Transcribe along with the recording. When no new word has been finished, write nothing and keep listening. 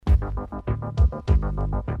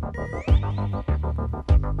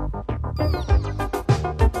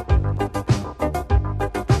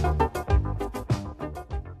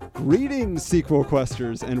Greetings, Sequel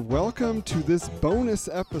Questers, and welcome to this bonus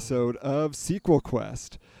episode of Sequel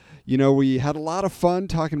Quest. You know, we had a lot of fun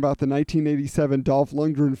talking about the 1987 Dolph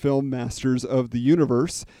Lundgren film Masters of the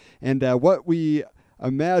Universe, and what we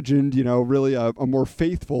imagined, you know, really a more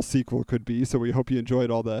faithful sequel could be. So we hope you enjoyed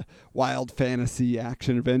all the wild fantasy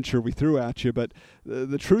action adventure we threw at you. But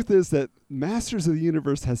the truth is that Masters of the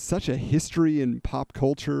Universe has such a history in pop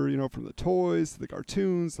culture, you know, from the toys to the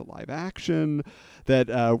cartoons, the live action,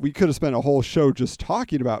 that we could have spent a whole show just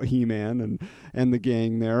talking about He-Man and the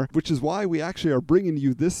gang there, which is why we actually are bringing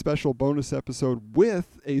you this special bonus episode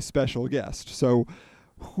with a special guest. So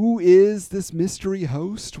who is this mystery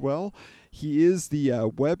host? Well, he is the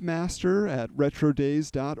webmaster at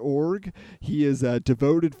retrodays.org. He is a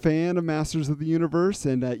devoted fan of Masters of the Universe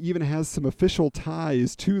and even has some official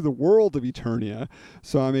ties to the world of Eternia.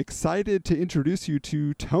 So I'm excited to introduce you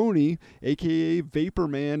to Tony, a.k.a.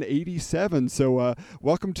 Vaporman87. So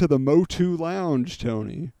welcome to the Motu Lounge,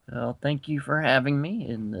 Tony. Well, thank you for having me,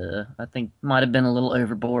 and I think might have been a little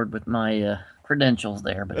overboard with my credentials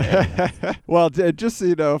there, but well, just so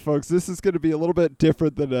you know, folks, this is going to be a little bit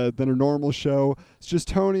different than a normal show. It's just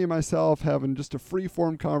Tony and myself having just a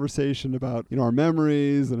free-form conversation about, you know, our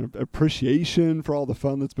memories and appreciation for all the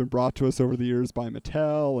fun that's been brought to us over the years by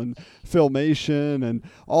Mattel and Filmation and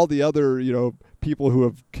all the other, you know, people who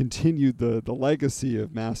have continued the legacy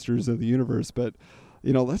of Masters of the Universe. But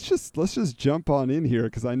you know, let's just jump on in here,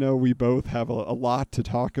 because I know we both have a lot to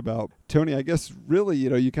talk about. Tony, I guess really, you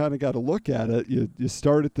know, you kind of got to look at it. You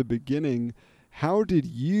start at the beginning. How did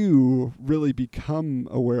you really become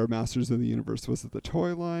aware of Masters of the Universe? Was it the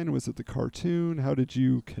toy line? Was it the cartoon? How did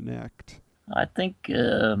you connect? I think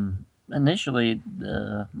initially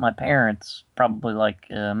my parents, probably like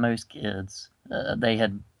most kids, they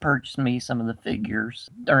had purchased me some of the figures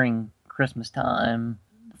during Christmas time.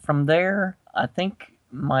 From there, I think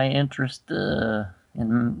my interest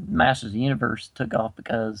in Masters of the Universe took off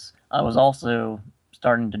because I was also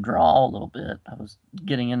starting to draw a little bit. I was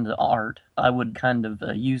getting into art. I would kind of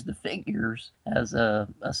use the figures as a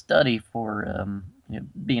study for you know,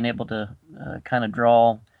 being able to kind of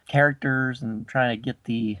draw characters and try to get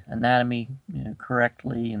the anatomy, you know,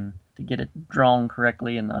 correctly and to get it drawn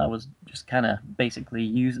correctly. And I was just kind of basically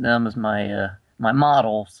using them as my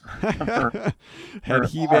models. Had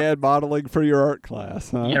He-Man modeling for your art class,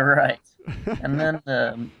 huh? Yeah, right. And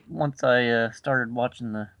then once I started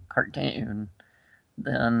watching the cartoon,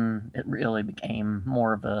 then it really became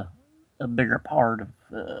more of a bigger part of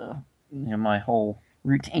you know, my whole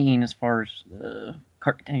routine as far as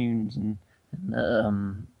cartoons. And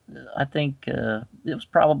I think it was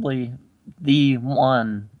probably the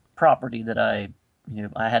one property that I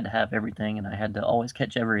had to have everything, and I had to always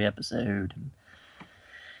catch every episode.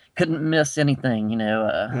 Couldn't miss anything, you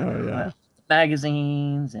know.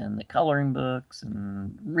 Magazines and the coloring books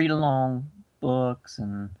and read-along books,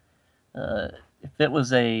 and if it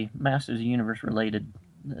was a Masters of the Universe related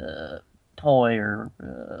toy or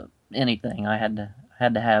anything, I had to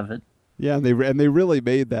have it. Yeah, and they really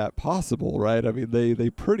made that possible, right? I mean, they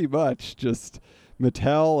pretty much just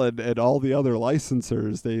Mattel and all the other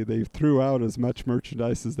licensors, they threw out as much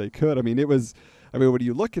merchandise as they could. I mean, when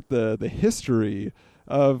you look at the history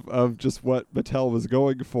of just what Mattel was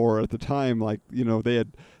going for at the time, like, you know, they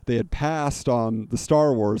had passed on the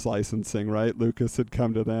Star Wars licensing, right? Lucas had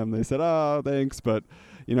come to them. They said, "Oh, thanks, but,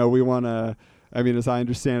 you know, we want to." I mean, as I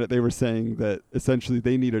understand it, they were saying that essentially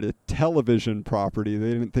they needed a television property.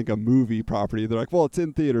 They didn't think a movie property. They're like, well, it's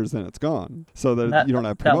in theaters and it's gone, so that you don't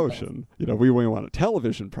have promotion. You know, we want a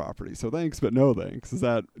television property. So thanks, but no thanks.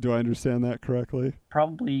 Do I understand that correctly?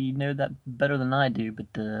 Probably know that better than I do, but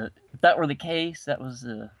if that were the case, that was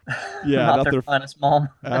not their finest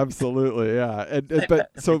moment. Absolutely, yeah.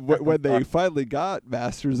 But so when they finally got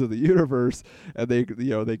Masters of the Universe and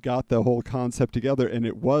they got the whole concept together, and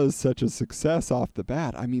it was such a success off the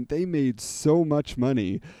bat. I mean, they made so much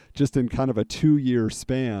money just in kind of a 2-year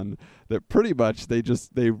span that pretty much they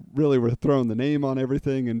really were throwing the name on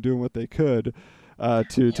everything and doing what they could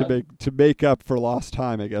to make up for lost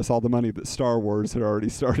time, I guess, all the money that Star Wars had already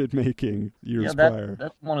started making years prior.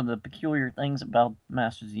 That's one of the peculiar things about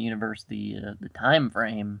Masters of the Universe, the time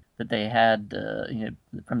frame that they had, you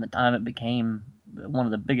know, from the time it became one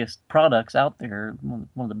of the biggest products out there, one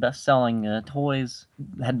of the best-selling toys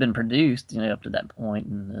had been produced, you know, up to that point,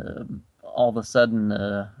 and all of a sudden,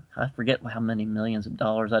 I forget how many millions of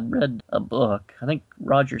dollars. I'd read a book. I think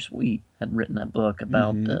Roger Sweet had written that book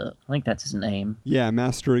about, I think that's his name. Yeah,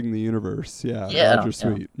 Mastering the Universe. Yeah, Roger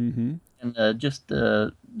Sweet. Mm-hmm. And just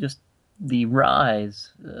the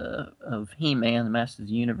rise of He-Man, the Masters of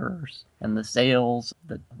the Universe, and the sales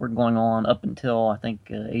that were going on up until I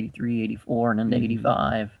think 83, 84, and into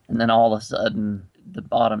 85, and then all of a sudden the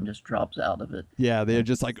bottom just drops out of it. Yeah, they had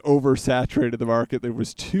just like oversaturated the market. There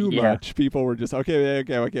was too much. People were just okay.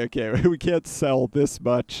 We can't sell this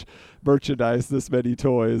much merchandise, this many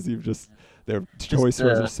toys. Their toy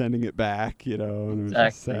stores are sending it back, and it was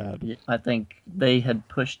just sad. Yeah, I think they had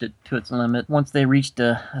pushed it to its limit. Once they reached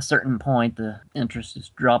a certain point, the interest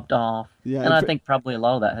just dropped off. Yeah, and I think probably a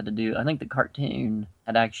lot of that had to do, I think the cartoon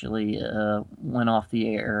had actually went off the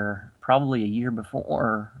air probably a year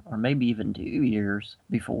before, or maybe even 2 years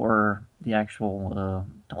before the actual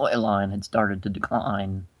toy line had started to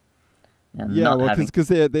decline. And yeah, well, because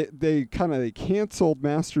they kind of canceled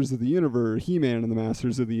Masters of the Universe, He-Man and the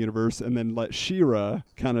Masters of the Universe, and then let She-Ra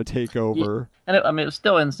kind of take over. Yeah. And it was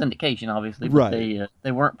still in syndication, obviously, but right.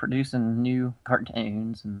 They weren't producing new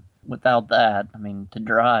cartoons, and without that, to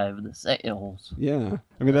drive the sales. Yeah,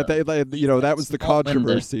 that was the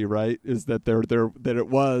controversy, right? Is that that it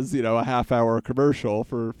was a half-hour commercial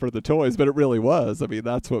for the toys, but it really was.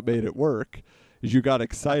 That's what made it work. Is you got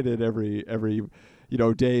excited every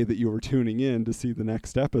day that you were tuning in to see the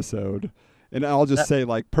next episode. And I'll just say,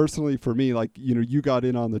 personally for me, you got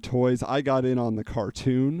in on the toys. I got in on the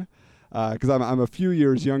cartoon because I'm a few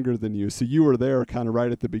years younger than you. So you were there kind of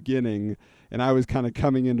right at the beginning. And I was kind of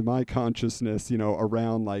coming into my consciousness,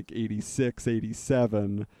 around 86,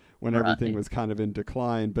 87 when everything was kind of in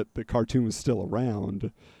decline. But the cartoon was still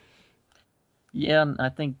around. Yeah, and I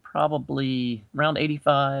think probably around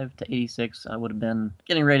 85 to 86, I would have been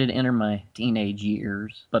getting ready to enter my teenage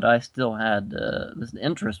years, but I still had, this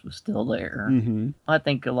interest was still there. Mm-hmm. I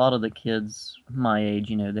think a lot of the kids my age,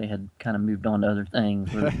 they had kind of moved on to other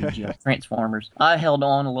things, whether it be Transformers. I held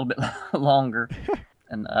on a little bit longer,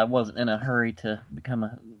 and I wasn't in a hurry to become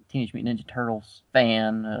a Teenage Mutant Ninja Turtles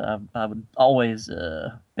fan. I would always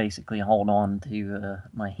basically hold on to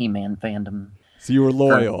my He-Man fandom. So you were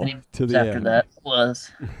loyal to the after end. That was.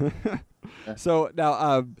 So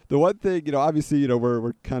now, the one thing, obviously,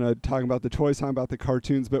 we're kind of talking about the toys, talking about the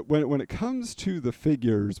cartoons, but when it comes to the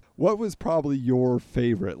figures, what was probably your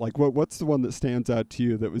favorite? What's the one that stands out to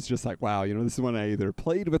you that was just wow, this is one I either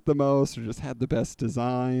played with the most or just had the best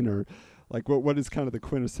design, or what is kind of the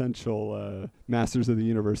quintessential Masters of the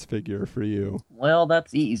Universe figure for you? Well,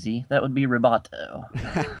 that's easy. That would be Roboto.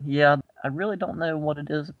 Yeah, I really don't know what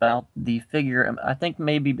it is about the figure. I think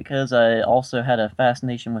maybe because I also had a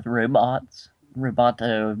fascination with robots.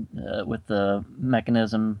 Roboto with the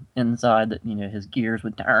mechanism inside that, his gears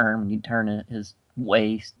would turn. When you turn his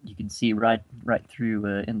waist, you could see right through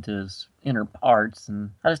into his inner parts.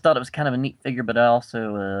 And I just thought it was kind of a neat figure, but I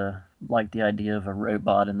also like the idea of a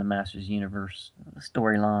robot in the Masters Universe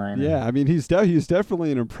storyline. Yeah, he's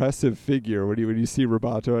definitely an impressive figure when you see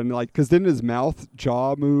Roboto, and because didn't his mouth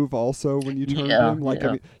jaw move also when you turned him?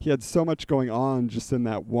 Yeah. He had so much going on just in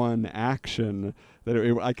that one action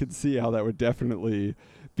that I could see how that would definitely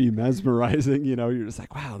be mesmerizing. You're just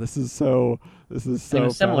wow, this is so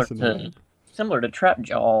fascinating. Similar to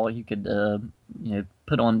Trapjaw, you could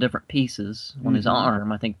put on different pieces on his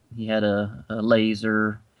arm. I think he had a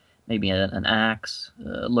laser, maybe an axe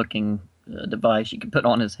looking device you could put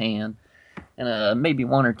on his hand, and maybe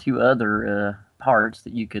one or two other parts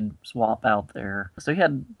that you could swap out there. So he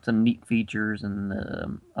had some neat features,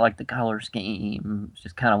 and I like the color scheme. It's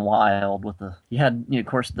just kind of wild with you had, of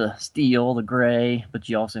course, the steel, the gray, but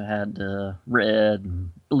you also had red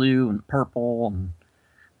and blue and purple,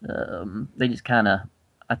 and they just kind of,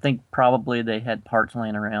 I think probably they had parts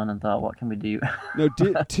laying around and thought, what can we do? No,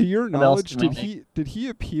 to your knowledge, did he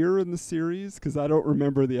appear in the series? Because I don't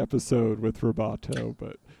remember the episode with Roboto,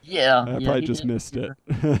 but I probably just missed it.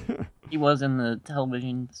 He was in the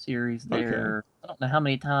television series there. Okay. I don't know how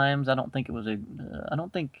many times. I don't think it was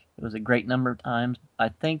a great number of times. I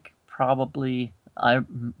think probably I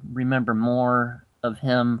remember more of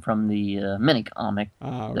him from the mini comic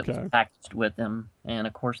that was packaged with him, and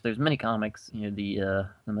of course there's mini comics. The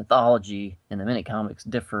mythology in the mini comics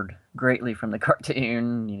differed greatly from the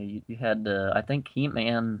cartoon. You had I think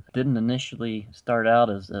He-Man didn't initially start out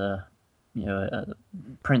as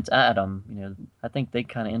Prince Adam. I think they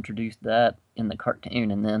kind of introduced that in the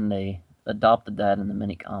cartoon, and then they adopted that in the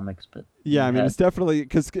mini comics. But yeah, it's definitely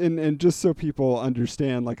because and just so people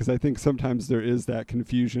understand, because I think sometimes there is that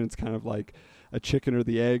confusion. It's kind of like a chicken or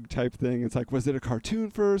the egg type thing. It's was it a cartoon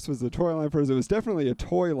first? Was it a toy line first? It was definitely a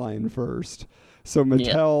toy line first. So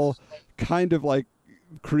Mattel kind of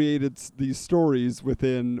created these stories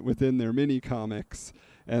within their mini comics,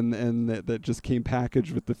 and that just came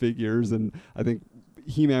packaged with the figures. And I think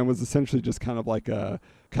He-Man was essentially just kind of like a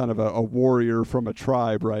warrior from a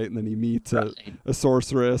tribe, right? And then he meets a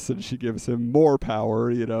sorceress, and she gives him more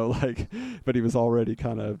power, but he was already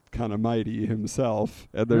kind of mighty himself.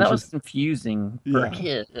 And that was confusing for a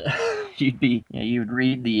kid. You would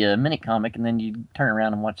read the mini comic, and then you'd turn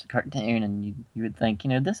around and watch the cartoon, and you would think,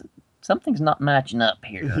 something's not matching up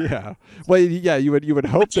here. Yeah. Well, yeah, you would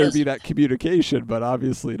hope there'd be that communication, but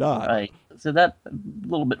obviously not. Right. So that's a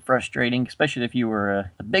little bit frustrating, especially if you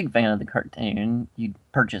were a big fan of the cartoon. You'd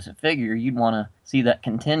purchase a figure, you'd want to see that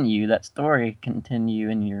story continue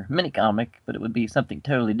in your mini comic, but it would be something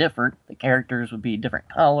totally different. The characters would be different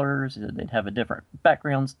colors, they'd have a different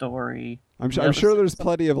background story. I'm sure there's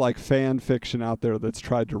plenty of fan fiction out there that's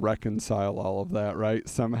tried to reconcile all of that, right?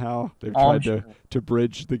 Somehow they've tried to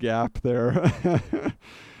bridge the gap there.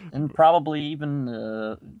 And probably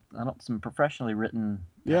even some professionally written.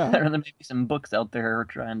 Yeah. There may be some books out there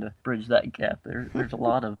trying to bridge that gap. There's a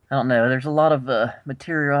lot of there's a lot of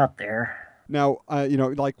material out there. Now,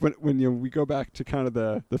 when we go back to kind of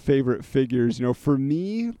the favorite figures, for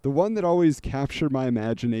me, the one that always captured my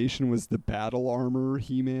imagination was the Battle Armor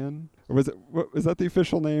He-Man. Or was that the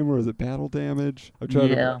official name, or was it Battle Damage?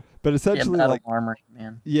 But essentially, Battle Armor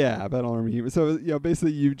He-Man. Yeah, Battle Armor He-Man. So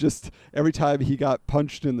basically, you just every time he got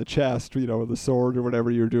punched in the chest, with a sword or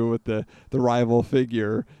whatever you were doing with the rival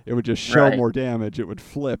figure, it would just show more damage. It would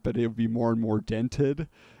flip, and it would be more and more dented.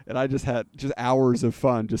 And I just had hours of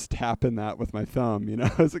fun just tapping that with my thumb,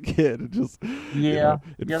 as a kid. It just that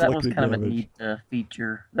was kind of a neat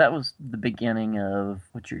feature. That was the beginning of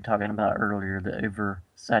what you were talking about earlier, the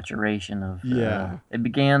oversaturation of. It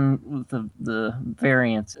began with the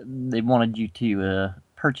variants. They wanted you to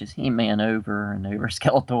purchase He-Man over and over,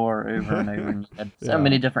 Skeletor over and over, and you had so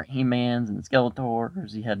many different He-Mans and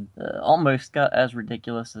Skeletors. You had almost got as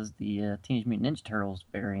ridiculous as the Teenage Mutant Ninja Turtles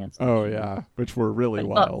variants. Oh yeah, which were really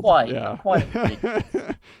wild. Not quite ridiculous.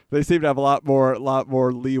 They seem to have a lot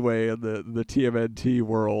more leeway in the TMNT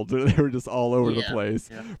world. They were just all over the place.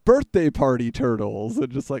 Yeah. Birthday party turtles,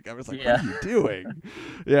 and just I was like, what are you doing?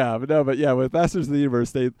 With Masters of the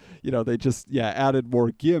Universe, they just added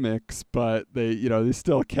more gimmicks, but they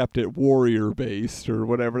still kept it warrior based or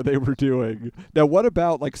whatever they were doing. Now, what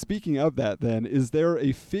about speaking of that? Then, is there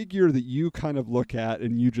a figure that you kind of look at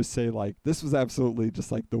and you just say this was absolutely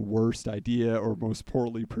just the worst idea or most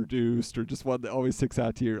poorly produced, or just one that always sticks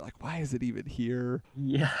out to you? Why is it even here?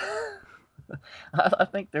 Yeah. I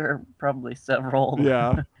think there are probably several.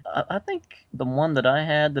 Yeah. I think the one that I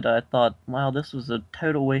had that I thought, wow, this was a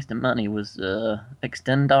total waste of money was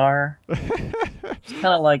Extendar. It's kind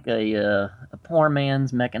of like a poor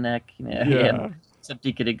man's Mechanic. Except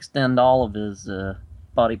he could extend all of his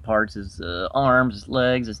body parts, his arms, his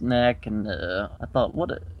legs, his neck, and I thought,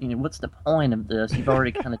 what's the point of this? You've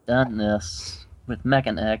already kind of done this with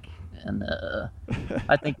Mechanic. And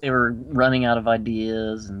I think they were running out of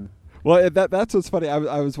ideas. And well, that's what's funny.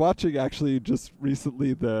 I was watching actually just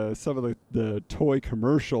recently some of the toy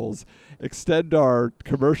commercials. Extendar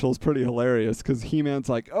commercials pretty hilarious because He-Man's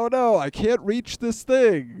like, oh no, I can't reach this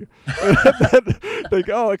thing. And then they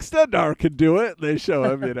go, oh, Extendar can do it. And they show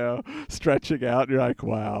him, stretching out. And you're like,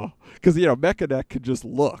 wow. Because, Mechanic can just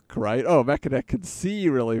look, right? Oh, Mechanic can see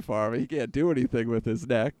really far, but he can't do anything with his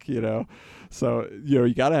neck, So,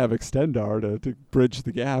 you got to have Extendar to bridge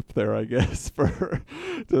the gap there, I guess,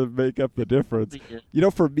 to make up the difference.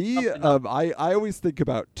 For me, I always think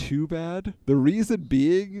about Too Bad. The reason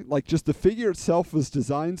being, just the figure itself was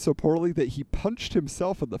designed so poorly that he punched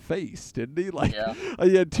himself in the face, didn't he?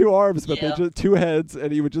 He had two arms, but they just two heads,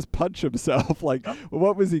 and he would just punch himself.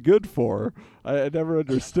 What was he good for? I never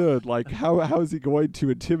understood. How is he going to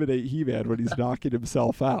intimidate He-Man when he's knocking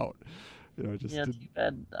himself out? Too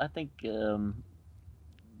bad. I think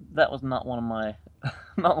that was not one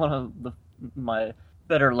of my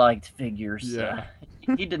better liked figures. Yeah.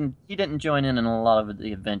 He didn't join in a lot of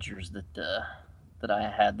the adventures that I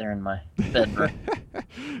had there in my bedroom.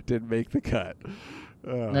 Didn't make the cut.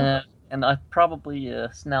 And I probably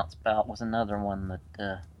Snout Spout was another one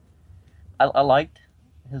that I liked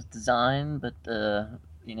his design, but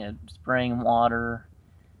spraying water,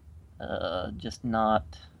 just not.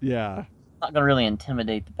 Yeah. Not gonna really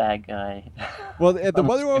intimidate the bad guy. Well, the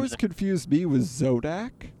one who always confused me was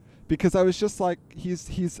Zodak, because I was just like, he's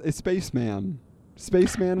a spaceman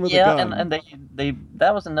with a gun. And they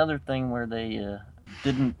that was another thing where they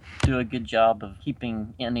didn't do a good job of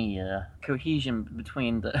keeping any cohesion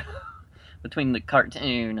between the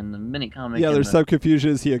cartoon and the mini comic. Yeah, there's some confusion.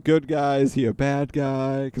 Is he a good guy? Is he a bad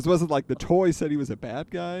guy? Because wasn't the toy said he was a bad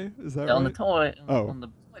guy? Is that right? On the toy, on the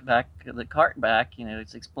back, the cart back,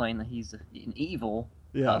 it's explained that he's an evil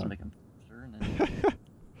cosmic enforcer, and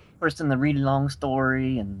Of course, in the really long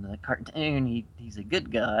story and the cartoon, he's a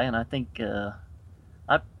good guy, and I think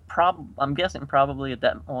I'm guessing probably at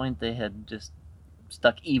that point they had just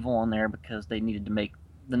stuck evil in there because they needed to make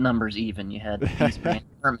the numbers even. You had Beast-Man,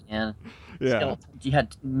 Merman, Yeah. Skeletons. You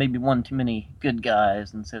had maybe one too many good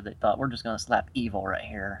guys, and so they thought we're just going to slap evil right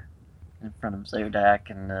here in front of Zodak,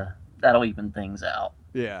 and that'll even things out.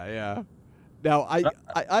 Yeah. Now,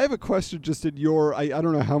 I have a question just in your, I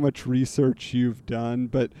don't know how much research you've done,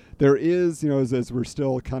 but there is, as we're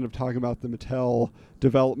still kind of talking about the Mattel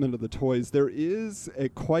development of the toys, there is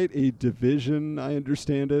quite a division, I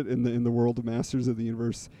understand it, in the world of Masters of the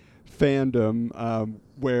Universe fandom,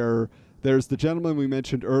 where there's the gentleman we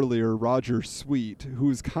mentioned earlier, Roger Sweet,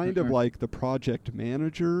 who's kind of like the project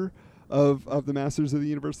manager of the Masters of the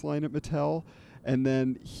Universe line at Mattel. And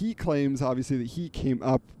then he claims, obviously, that he came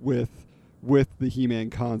up with the He-Man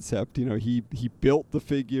concept. He built the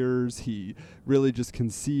figures. He really just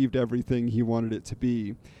conceived everything he wanted it to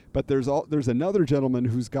be. But there's another gentleman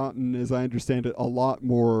who's gotten, as I understand it, a lot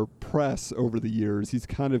more press over the years. He's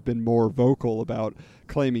kind of been more vocal about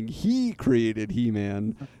claiming he created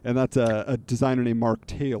He-Man, and that's a designer named Mark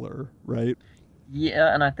Taylor, right?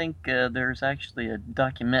 Yeah, and I think there's actually a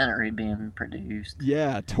documentary being produced.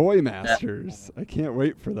 Yeah, Toy Masters. I can't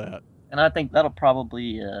wait for that. And I think that'll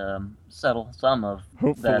probably settle some of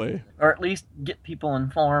Hopefully. that, or at least get people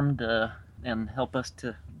informed and help us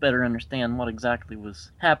to better understand what exactly was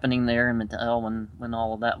happening there in Mattel when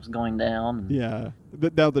all of that was going down. Yeah.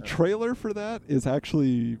 Now, the trailer for that is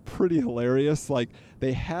actually pretty hilarious. Like,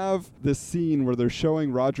 they have this scene where they're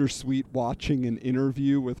showing Roger Sweet watching an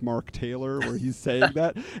interview with Mark Taylor where he's saying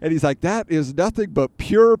that, and he's like, that is nothing but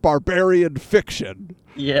pure barbarian fiction.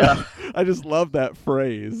 Yeah. I just love that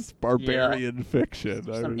phrase, barbarian fiction.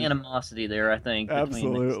 There's some animosity there, I think.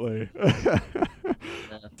 Absolutely.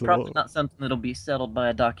 Probably not something that'll be settled by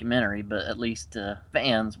a documentary, but at least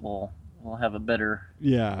fans will have a better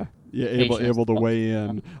able to weigh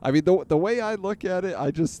in. I mean, the way I look at it,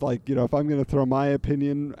 I just like, if I'm going to throw my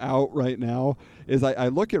opinion out right now, is I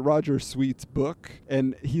look at Roger Sweet's book,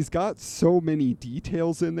 and he's got so many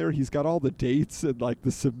details in there. He's got all the dates and like the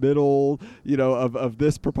submittal, of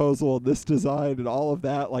this proposal and this design and all of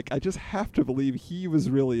that. Like, I just have to believe he was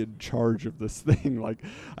really in charge of this thing. Like,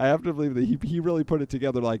 I have to believe that he really put it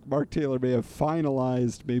together. Like, Mark Taylor may have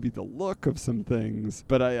finalized maybe the look of some things,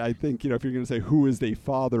 but I think, if you're going to say who is the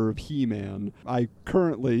father of He-Man, I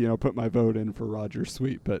currently, put my vote in for Roger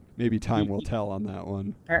Sweet, but maybe time will tell on that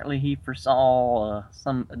one. Apparently he foresaw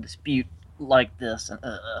a dispute like this,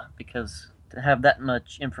 because to have that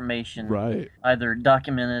much information either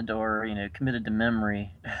documented or, committed to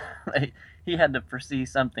memory, he had to foresee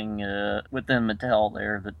something within Mattel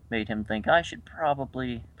there that made him think, I should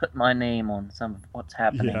probably put my name on some of what's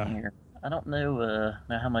happening here. I don't know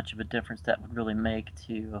how much of a difference that would really make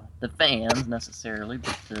to the fans necessarily,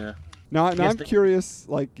 but now I'm curious,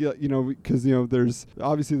 like, because there's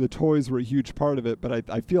obviously the toys were a huge part of it, but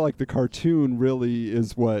I feel like the cartoon really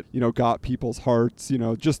is what got people's hearts.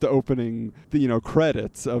 Just the opening, the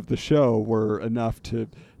credits of the show were enough to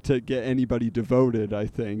get anybody devoted, I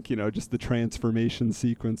think, just the transformation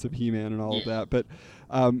sequence of He-Man and all of that. But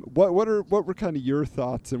what were kind of your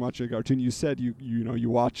thoughts in watching the cartoon? You said you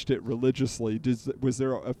watched it religiously. Was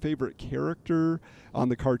there a favorite character on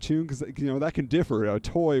the cartoon? Because that can differ, a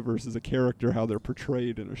toy versus a character, how they're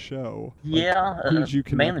portrayed in a show. Who did you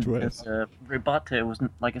connect with? Because Roboto was,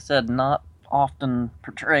 like I said, not often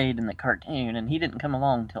portrayed in the cartoon, and he didn't come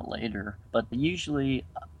along till later. But usually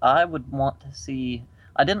I would want to see...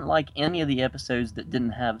 I didn't like any of the episodes that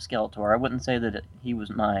didn't have Skeletor. I wouldn't say that he was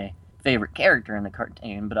my favorite character in the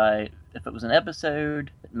cartoon, but if it was an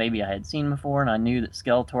episode that maybe I had seen before and I knew that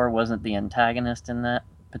Skeletor wasn't the antagonist in that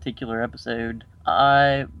particular episode,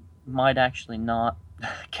 I might actually not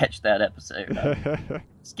catch that episode. I'd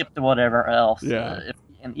skip to whatever else.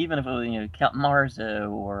 And even if it was, Count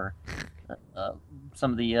Marzo or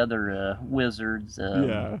some of the other wizards,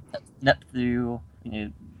 Nepthu,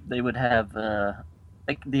 they would have...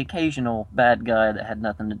 the occasional bad guy that had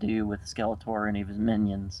nothing to do with Skeletor or any of his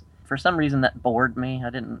minions. For some reason, that bored me. I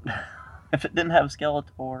didn't... if it didn't have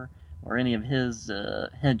Skeletor or any of his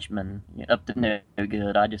henchmen up to no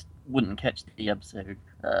good, I just wouldn't catch the episode.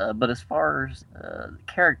 But as far as the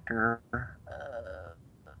character,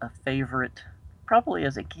 a favorite, probably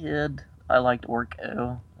as a kid, I liked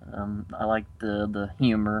Orko. I liked the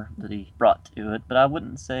humor that he brought to it, but I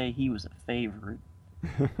wouldn't say he was a favorite.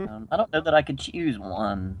 I don't know that I could choose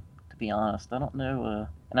one, to be honest. I don't know,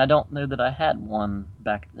 and I don't know that I had one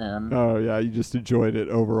back then. Oh yeah, you just enjoyed it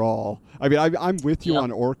overall. I mean, I'm with you on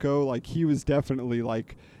Orko. Like, he was definitely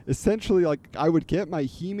like, essentially, like, I would get my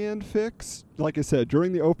He-Man fix. Like I said,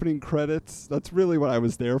 during the opening credits, that's really what I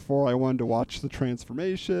was there for. I wanted to watch the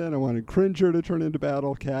transformation. I wanted Cringer to turn into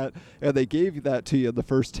Battle Cat, and they gave that to you in the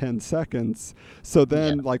first 10 seconds. So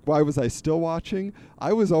then, like, why was I still watching?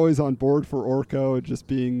 I was always on board for Orko and just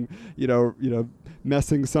being,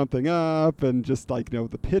 messing something up, and just, like,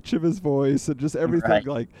 the pitch of his voice and just everything. Right.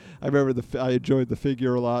 Like, I remember I enjoyed the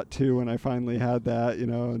figure a lot too when I finally had that,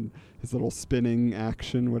 and his little spinning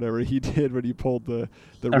action, whatever he did when he pulled the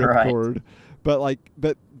ripcord. But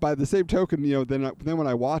by the same token, then when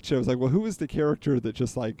I watched it, I was like, well, who is the character that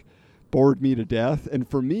just, like, bored me to death? And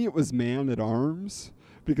for me, it was Man-at-Arms,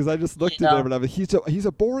 because I just looked at him and I was, he's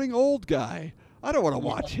a boring old guy. I don't want to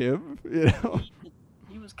watch him.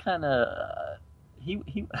 He was kind of he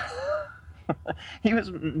he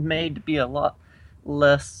was made to be a lot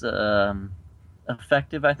less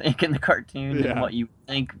effective, I think, in the cartoon than what you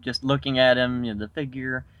think. Just looking at him, the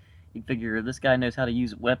figure, you figure this guy knows how to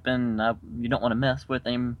use a weapon. You don't want to mess with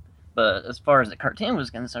him. But as far as the cartoon was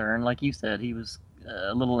concerned, like you said, he was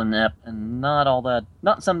a little inept and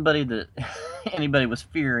not somebody that anybody was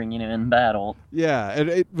fearing, in battle. Yeah,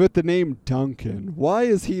 and with the name Duncan. Why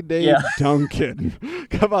is he named Duncan?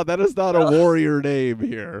 Come on, that is not a warrior name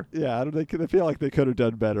here. Yeah, I feel like they could have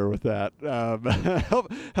done better with that.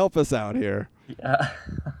 Help us out here. Yeah,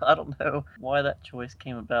 I don't know why that choice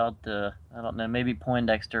came about. I don't know, maybe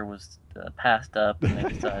Poindexter was passed up and they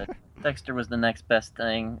decided Dexter was the next best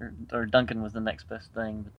thing, or Duncan was the next best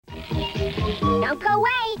thing. Don't go away.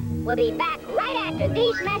 We'll be back right after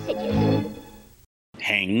these messages.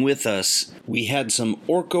 Hang with us. We had some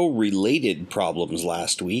Orko-related problems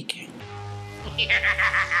last week.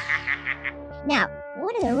 Now,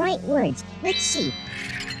 what are the right words? Let's see.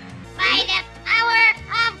 By the power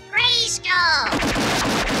of Grayskull!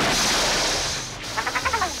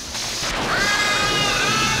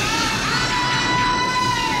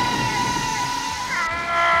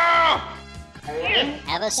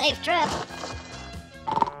 Have a safe trip.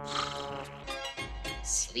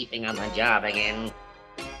 Sleeping on the job again.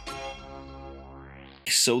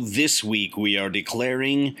 So this week we are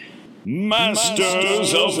declaring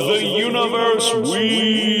Masters of the Universe Week!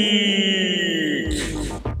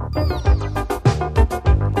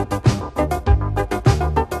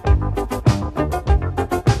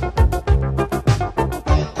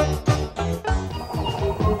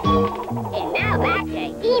 And now back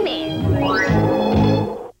to He-Man.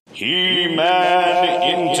 He-Man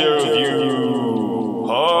Interview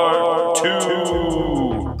Part 2.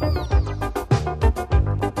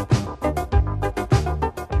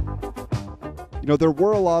 There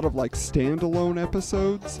were a lot of, like, standalone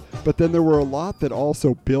episodes, but then there were a lot that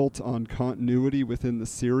also built on continuity within the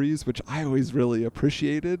series, which I always really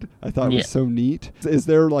appreciated. I thought it was so neat. Is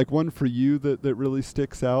there, like, one for you that really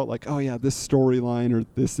sticks out? Like, oh yeah, this storyline or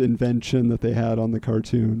this invention that they had on the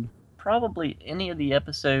cartoon? Probably any of the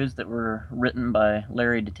episodes that were written by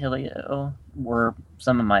Larry DiTillio were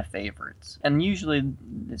some of my favorites. And usually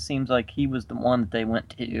it seems like he was the one that they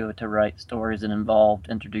went to write stories that involved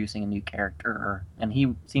introducing a new character. And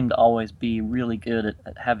he seemed to always be really good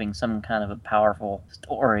at having some kind of a powerful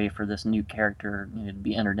story for this new character, to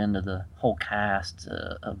be entered into the whole cast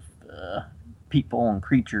of people and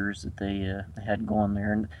creatures that they had going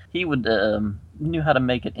there. And he would knew how to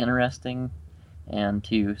make it interesting and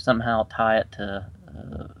to somehow tie it to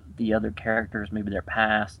the other characters, maybe their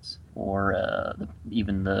pasts, or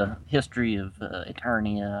even the history of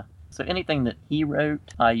Eternia. So anything that he wrote,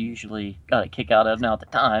 I usually got a kick out of. Now, at the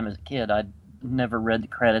time, as a kid, I'd never read the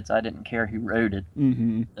credits. I didn't care who wrote it.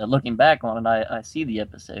 Mm-hmm. Looking back on it, I see the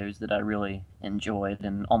episodes that I really enjoyed,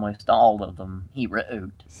 and almost all of them he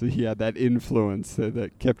wrote. So he had that influence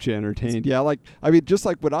that kept you entertained. Yeah, just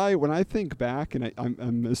like when I think back, and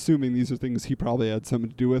I'm assuming these are things he probably had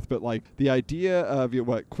something to do with, but like the idea of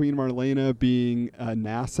Queen Marlena being a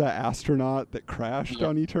NASA astronaut that crashed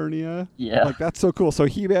on Eternia. Yeah. Like, that's so cool. So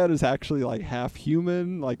He-Man is actually like half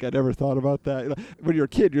human. Like, I never thought about that. When you're a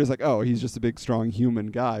kid, you're just like, oh, he's just a big, strong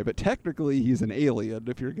human guy. But technically, he's an alien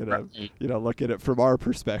if you're gonna, look at it from our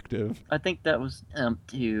perspective. I think that was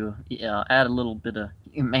to add a little bit of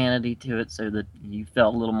humanity to it, so that you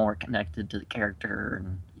felt a little more connected to the character,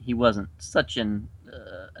 and he wasn't such an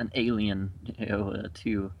alien,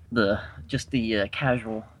 to the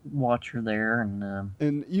casual watcher there,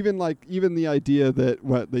 and even the idea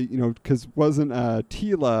that because wasn't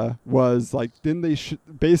Teela was like, didn't they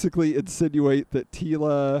basically insinuate that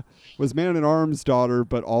Teela was Man-at-Arms' daughter,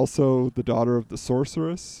 but also the daughter of the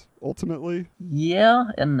sorceress? Ultimately,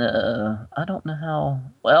 yeah, and I don't know how.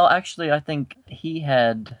 Well, actually, I think he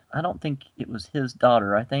had I don't think it was his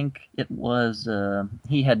daughter. I think it was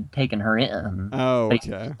he had taken her in. Oh, But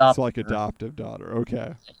he okay. It's adopted like her. adoptive daughter.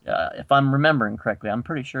 Okay. If I'm remembering correctly, I'm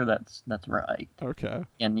pretty sure that's right. Okay.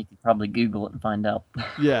 And you could probably Google it and find out.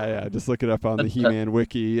 Yeah. Just look it up on the But, He-Man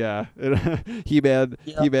wiki. Yeah. He-Man,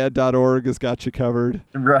 Yeah. He-Man.org has got you covered.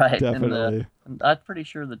 Right. Definitely. And I'm pretty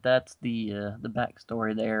sure that that's the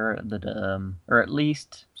backstory there. That or at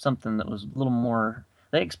least something that was a little more.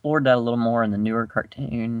 They explored that a little more in the newer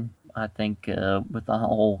cartoon. I think with the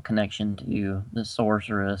whole connection to the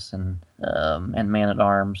sorceress and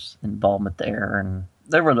Man-at-Arms involvement there, and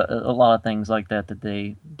there were a lot of things like that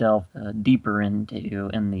they delved deeper into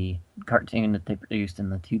in the cartoon that they produced in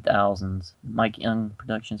the 2000s. Mike Young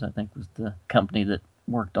Productions, I think, was the company that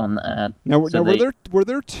worked on that. Now, So were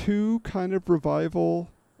there two kind of revival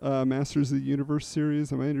Masters of the Universe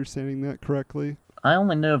series? Am I understanding that correctly? I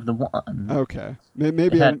only know of the one. Okay.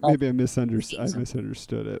 Maybe had I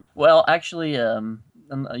misunderstood it. Well, actually, no,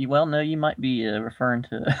 you might be referring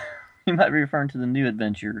to you might be referring to the New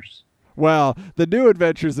Adventures. Well, the New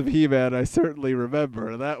Adventures of He-Man, I certainly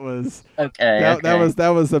remember. That was Okay. that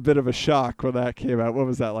was a bit of a shock when that came out. What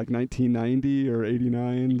was that, like 1990 or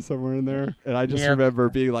 89, somewhere in there? And I just remember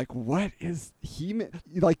being like, "What is He-Man?"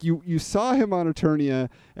 Like you saw him on Eternia,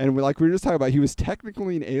 and we were just talking about, he was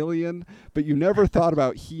technically an alien, but you never thought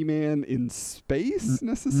about He-Man in space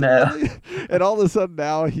necessarily. No. And all of a sudden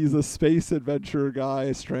now he's a space adventure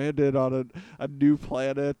guy stranded on a new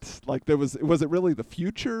planet. Like, was it really the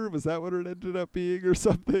future? Was that what it ended up being, or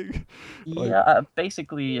something? Yeah,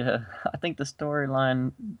 basically, I think the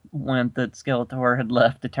storyline went that Skeletor had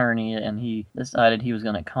left Eternia and he decided he was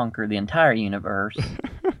going to conquer the entire universe.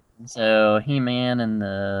 So He-Man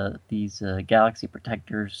and these galaxy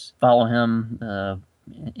protectors follow him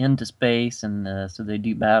into space, and so they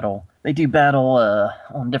do battle. They do battle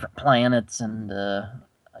on different planets, and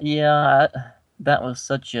that was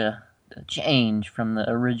such a change from the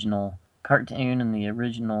original cartoon and the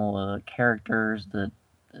original characters that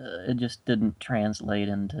it just didn't translate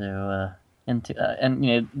into and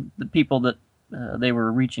the people that they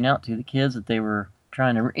were reaching out to, the kids that they were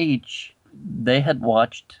trying to reach, they had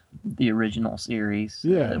watched the original series.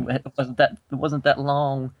 Yeah. It wasn't that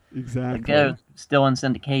long ago, still in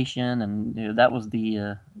syndication, and that was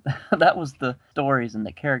the that was the stories and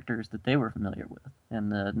the characters that they were familiar with,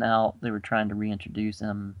 and now they were trying to reintroduce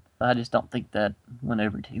them. I just don't think that went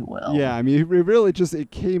over too well. Yeah, I mean, it really just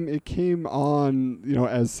it came on,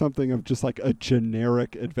 as something of just like a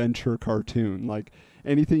generic adventure cartoon. Like,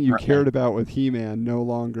 anything you cared about with He-Man no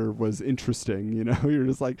longer was interesting. You're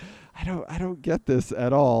just like, I don't get this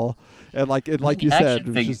at all. And like you said,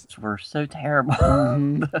 action figures were so terrible.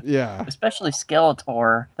 Mm-hmm. Yeah, especially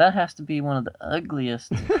Skeletor. That has to be one of the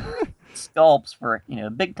ugliest sculpts for a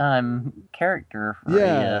big time character.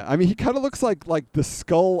 I mean, he kind of looks like the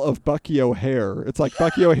skull of Bucky O'Hare. It's like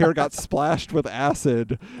Bucky O'Hare got splashed with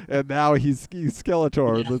acid, and now he's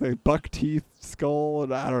Skeletor with a buck teeth skull,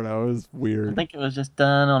 and I don't know, it was weird. I think it was just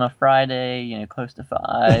done on a Friday, close to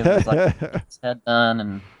 5. It was like it's had done,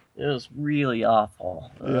 and it was really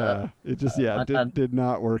awful. It just did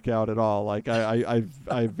not work out at all. Like, I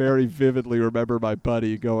very vividly remember my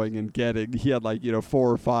buddy going and getting, he had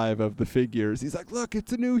 4 or 5 of the figures. He's like, "Look,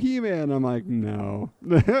 it's a new He-Man." I'm like, "No."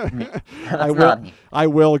 I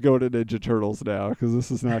will go to Ninja Turtles now, because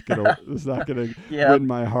this is not gonna win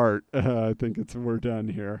my heart. I think we're done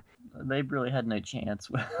here. They really had no chance.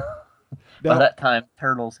 By that time,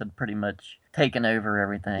 Turtles had pretty much taken over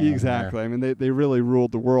everything. Exactly. I mean, they really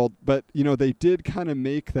ruled the world. But they did kind of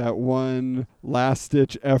make that one last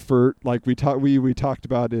ditch effort, like we talked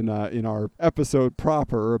about in our episode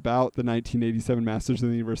proper about the 1987 Masters of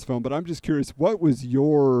the Universe film. But I'm just curious, what was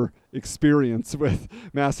your experience with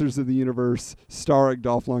Masters of the Universe starring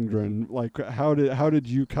Dolph Lundgren? Like, how did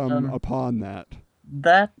you come upon that?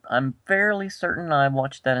 That I'm fairly certain I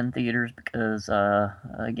watched that in theaters because,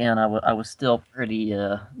 again, I was still pretty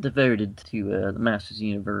devoted to the Masters of the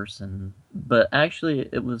Universe, but actually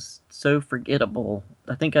it was so forgettable.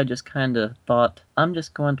 I think I just kind of thought, I'm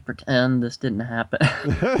just going to pretend this didn't happen.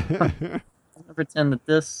 I'm going to pretend that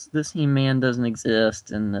this He-Man doesn't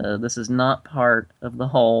exist, and this is not part of the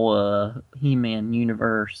whole He-Man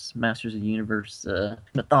universe, Masters of the Universe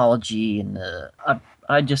mythology, and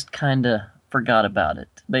I just kind of forgot about it.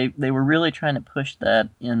 They were really trying to push that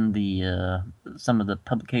in the some of the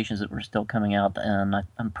publications that were still coming out, and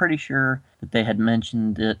I'm pretty sure that they had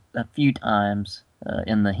mentioned it a few times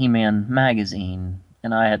in the He-Man magazine.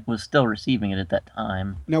 and was still receiving it at that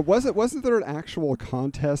time. Now, wasn't there an actual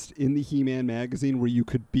contest in the He-Man magazine where you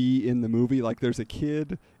could be in the movie? Like, there's a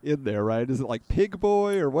kid in there, right? Is it like Pig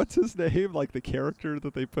Boy, or what's his name? Like the character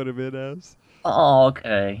that they put him in as? Oh,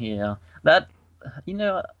 okay, yeah. That,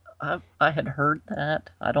 I had heard that.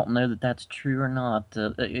 I don't know that that's true or not.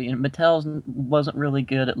 Mattel's wasn't really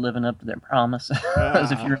good at living up to their promise.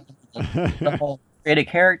 As if you're the whole create a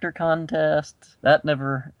character contest, that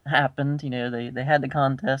never happened. They had the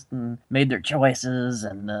contest and made their choices,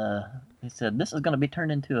 and they said this is going to be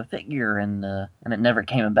turned into a figure, and it never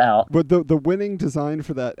came about. But the winning design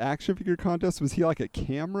for that action figure contest, was he like a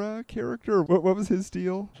camera character? What was his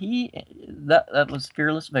deal? That was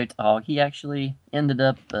Fearless Photog. He actually ended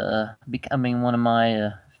up becoming one of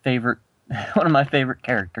my favorite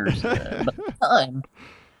characters. But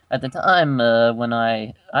at the time, when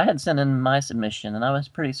I had sent in my submission, and I was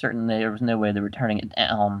pretty certain there was no way they were turning it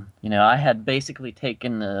down. I had basically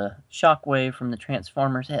taken the Shockwave from the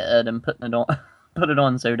Transformer's head and put it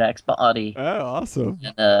on Zodak's body. Oh, awesome!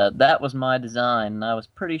 And that was my design, and I was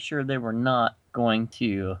pretty sure they were not going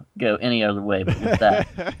to go any other way but with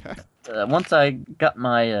that. Once I got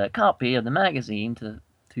my copy of the magazine to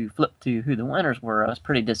flip to who the winners were, I was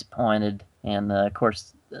pretty disappointed. And of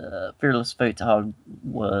course, Fearless Photog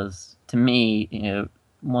was, to me,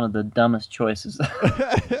 one of the dumbest choices,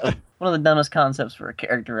 one of the dumbest concepts for a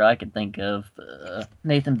character I could think of.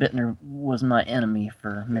 Nathan Bittner was my enemy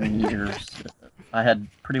for many years. I had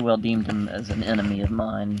pretty well deemed him as an enemy of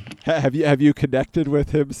mine. Have you connected with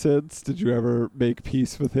him since? Did you ever make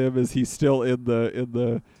peace with him? Is he still in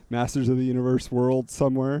the Masters of the Universe world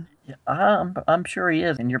somewhere? I'm sure he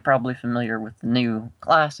is, and you're probably familiar with the new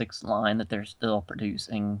Classics line that they're still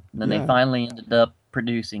producing. And then they finally ended up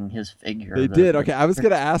producing his figure. They did. Okay, I was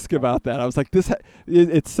going to ask about that. I was like,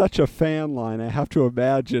 it's such a fan line. I have to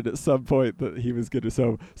imagine at some point that he was going to.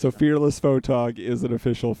 So Fearless Photog is an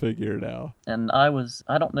official figure now. And I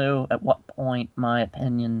don't know at what point my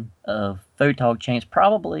opinion of Photog changed.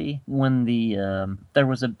 Probably when there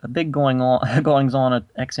was a big goings on at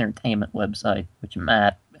X Entertainment website, which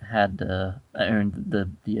Matt had owned,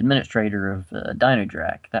 the administrator of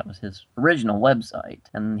Dinodrac. That was his original website,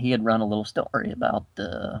 and he had run a little story about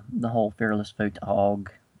the whole Fearless Photog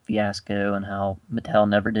fiasco and how Mattel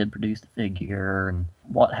never did produce the figure and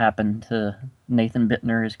what happened to Nathan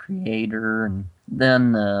Bittner, his creator, and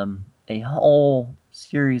then a whole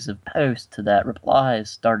series of posts to that, replies,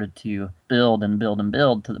 started to build and build and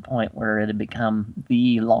build to the point where it had become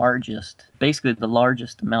basically the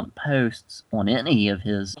largest amount of posts on any of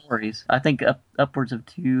his stories. I think upwards of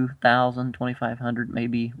 2,000, 2,500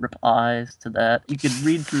 maybe replies to that. You could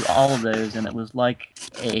read through all of those, and it was like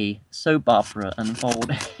a soap opera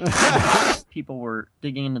unfolding. People were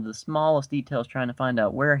digging into the smallest details, trying to find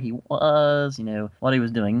out where he was, what he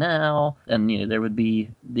was doing now. And, there would be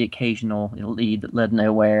the occasional lead that led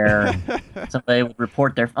nowhere. Somebody would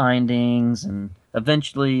report their findings, and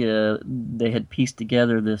eventually they had pieced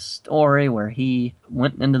together this story where he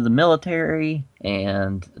went into the military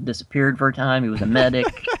and disappeared for a time. He was a medic.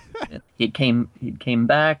 He came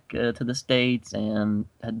back to the States and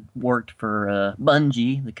had worked for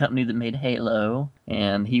Bungie, the company that made Halo,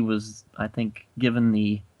 and he was, I think, given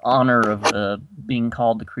the honor of being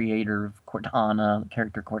called the creator of Cortana, the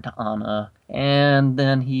character Cortana, and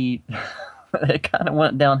then it kind of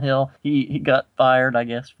went downhill. He got fired, I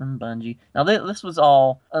guess, from Bungie. Now, this was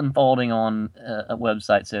all unfolding on a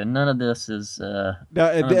website, so none of this is...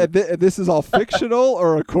 this is all fictional,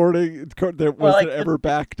 or was it ever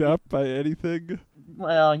backed up by anything?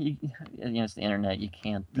 Well, it's the internet. You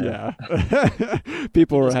can't...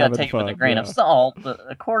 People were having fun. You just got to take it with a grain of salt, but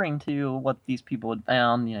according to what these people had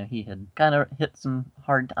found, he had kind of hit some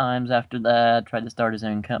hard times after that, tried to start his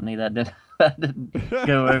own company. That didn't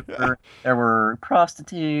go over. There were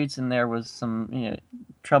prostitutes, and there was some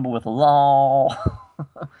trouble with the law.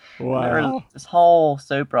 Wow. There was this whole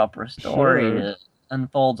soap opera story that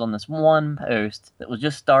unfolds on this one post that was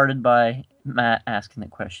just started by Matt asking the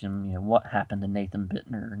question, what happened to Nathan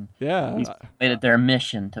Bittner? And he's made it their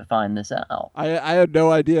mission to find this out. I had no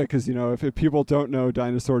idea, because if people don't know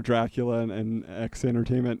Dinosaur Dracula and X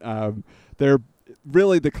Entertainment, they're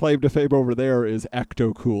really, the claim to fame over there is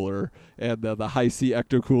Ecto Cooler and the High C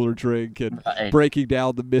Ecto Cooler drink, and breaking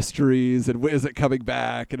down the mysteries and is it coming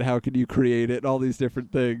back and how can you create it and all these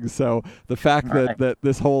different things. So the fact that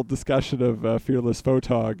this whole discussion of Fearless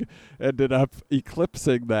Photog ended up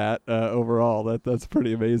eclipsing that overall, that's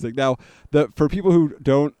pretty amazing. Now, for people who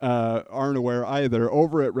aren't aware either,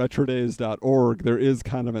 over at retrodays.org there is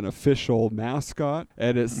kind of an official mascot,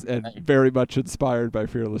 and it's very much inspired by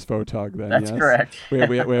Fearless Photog. Then that's correct. correct.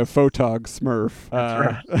 We have Photog Smurf.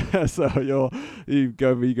 That's right. So you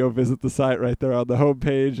go visit the site right there on the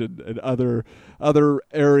homepage, and other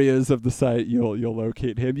areas of the site you'll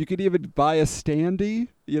locate him. You could even buy a standee,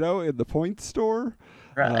 in the Point store.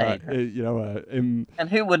 Right. And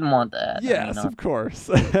who wouldn't want that? Yes, of course.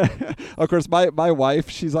 Of course, my wife,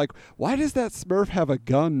 she's like, why does that Smurf have a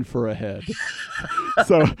gun for a head?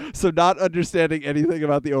 so not understanding anything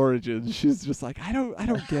about the origins, she's just like, I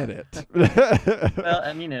don't get it. Well,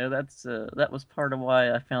 and that was part of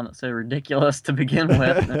why I found it so ridiculous to begin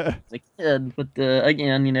with as a kid. But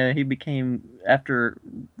again, he became, after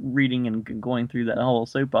reading and going through that whole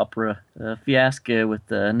soap opera fiasco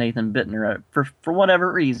with Nathan Bittner, for whatever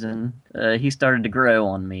reason, he started to grow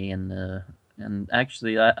on me, and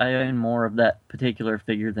actually I own more of that particular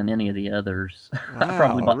figure than any of the others. Wow, I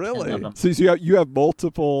probably bought 10 really? of them. So you have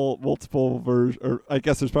multiple versions, or I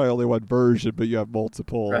guess there's probably only one version, but you have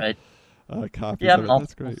multiple copies Yeah, of it.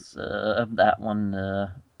 That's great. Of that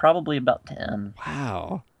one, probably about 10.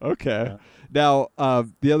 Wow. Okay. Now,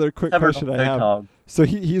 the other quick Covered question on I have. Photog. So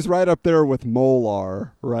he's right up there with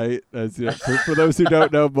Molar, right? For those who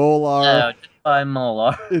don't know, Molar. By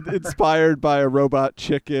Molar. Inspired by a Robot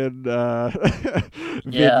Chicken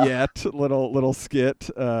vignette, little skit,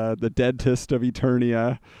 the Dentist of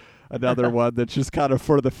Eternia, another one that's just kind of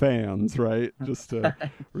for the fans, right? Just to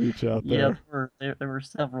reach out there. Yeah, there were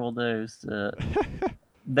several of those.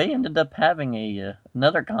 They ended up having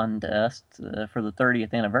another contest for the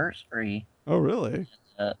 30th anniversary. Oh, really?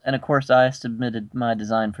 And of course, I submitted my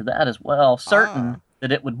design for that as well, certain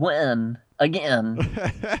that it would win again.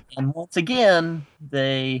 And once again,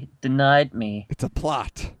 they denied me. It's a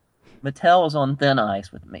plot. Mattel was on thin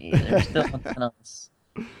ice with me. They're still on thin ice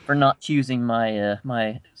for not choosing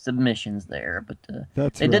my submissions there.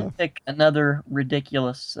 But they did pick another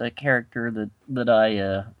ridiculous character that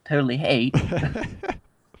I totally hate,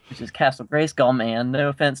 which is Castle Grayskull Man. No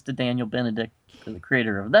offense to Daniel Benedict, the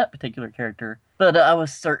creator of that particular character, but I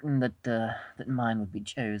was certain that mine would be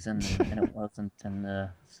chosen, and it wasn't. And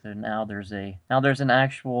so now there's an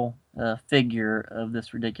actual figure of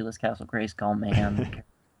this ridiculous Castle Grayskull Man.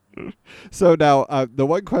 So now, the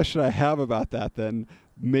one question I have about that then,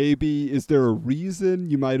 maybe is there a reason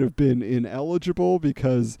you might have been ineligible?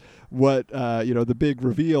 Because what, the big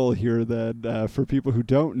reveal here then, for people who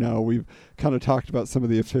don't know, we've kind of talked about some of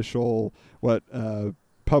the official,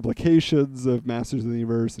 publications of Masters of the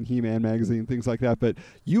Universe and He-Man magazine, things like that, but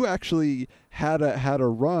you actually had a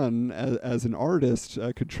run as an artist,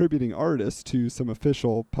 a contributing artist to some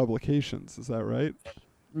official publications. Is that right?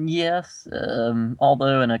 Yes,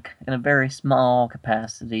 although in a very small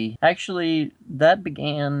capacity. Actually, that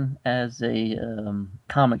began as a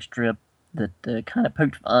comic strip that kind of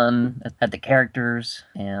poked fun at the characters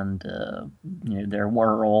and their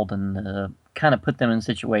world, and kind of put them in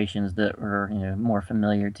situations that were more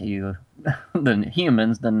familiar to you than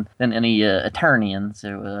humans than any Eternian.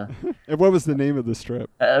 So, and what was the name of the strip?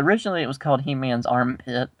 Originally, it was called He-Man's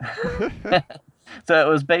Armpit. So it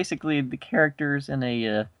was basically the characters in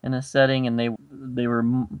a setting, and they were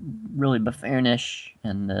really buffoonish,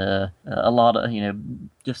 and a lot of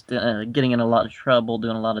just getting in a lot of trouble,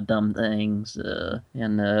 doing a lot of dumb things,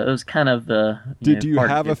 and it was kind of. Did you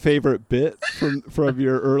have a favorite bit from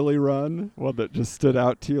your early run? One that just stood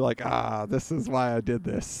out to you, like, this is why I did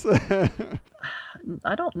this.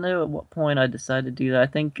 I don't know at what point I decided to do that. I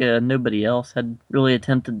think nobody else had really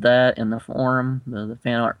attempted that in the forum, the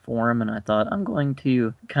fan art forum, and I thought I'm going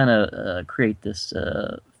to kind of create this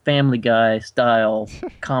Family Guy style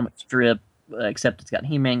comic strip, except it's got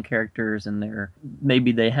He-Man characters, and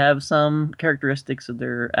maybe they have some characteristics of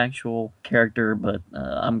their actual character, but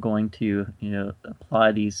I'm going to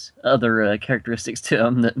apply these other characteristics to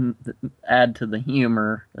them that add to the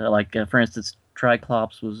humor, for instance,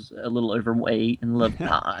 Triclops was a little overweight and loved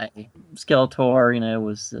pie. Skeletor,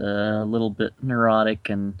 was a little bit neurotic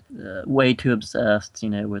and way too obsessed,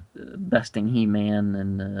 with besting He-Man,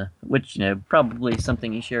 and which, probably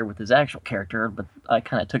something he shared with his actual character, but I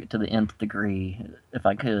kind of took it to the nth degree, if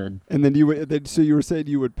I could. And then so you were saying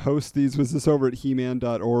you would post these, was this over at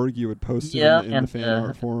He-Man.org? You would post it in the fan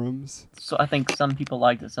art forums? So I think some people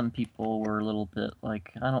liked it, some people were a little bit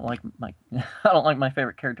like, I don't like my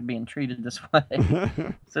favorite character being treated this way.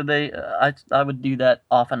 So I would do that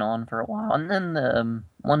off and on for a while, and then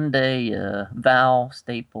one day Val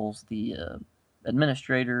Staples, the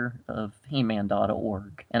administrator of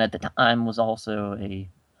He-Man.org, and at the time was also a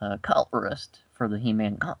colorist for the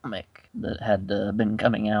He-Man comic that had been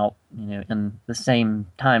coming out, in the same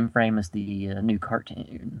time frame as the new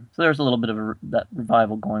cartoon. So there's a little bit of that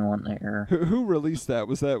revival going on there. Who released that?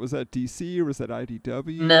 Was that DC or was that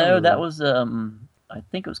IDW? No, or? that was I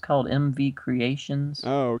think it was called MV Creations.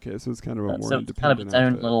 Oh, okay. So it's kind of a more so independent it's kind of its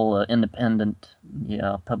own outfit. little independent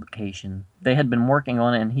publication. They had been working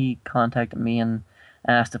on it, and he contacted me and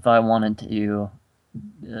asked if I wanted to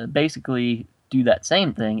basically do that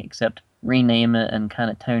same thing, except rename it and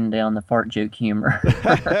kind of tone down the fart joke humor.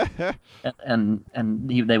 and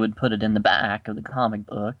they would put it in the back of the comic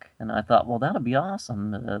book. And I thought, well, that'll be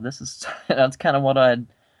awesome. That's kind of what I'd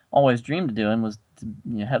always dreamed of doing, was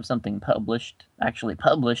to have something actually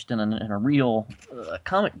published in a real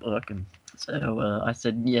comic book. And so I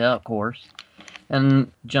said, yeah, of course,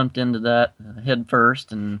 and jumped into that head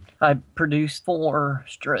first. And I produced 4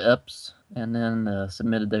 strips and then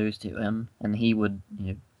submitted those to him, and he would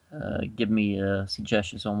give me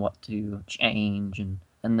suggestions on what to change, and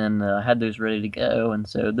then I had those ready to go. And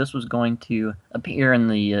so this was going to appear in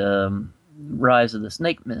the Rise of the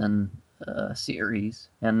Snake Men series,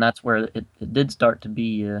 and that's where it did start to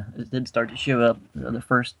be. It did start to show up. The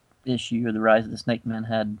first issue of the Rise of the Snake Men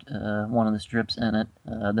had one of the strips in it.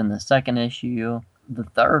 Then the second issue, the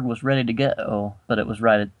third was ready to go, but it was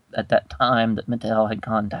right at that time that Mattel had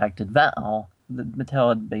contacted Val. Mattel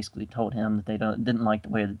had basically told him that they didn't like the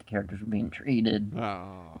way that the characters were being treated.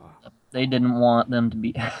 Oh. They didn't want them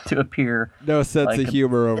to appear. No sense like of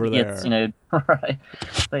humor over idiots, there. Right?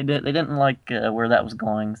 They didn't like where that was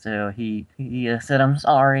going. So he said, "I'm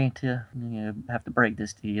sorry to have to break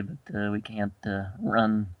this to you, but we can't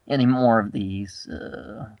run any more of these."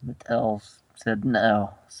 Mattel said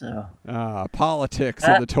no. So politics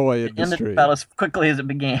in the toy it industry. ended about as quickly as it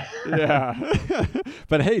began. Yeah.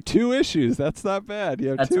 But hey, 2 issues. That's not bad. You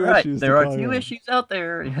have That's 2 right. issues. There are 2 issues out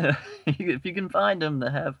there. If you can find them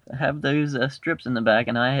that have those strips in the back.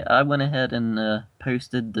 And I went ahead and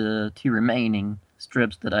posted the 2 remaining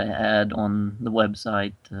strips that I had on the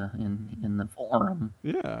website in the forum.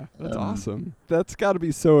 Yeah, that's awesome. That's got to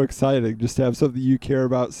be so exciting, just to have something you care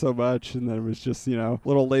about so much, and then it was just,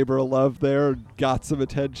 little labor of love there, got some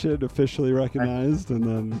attention, officially recognized, and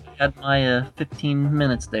then... Had my 15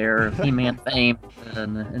 minutes there of He-Man fame,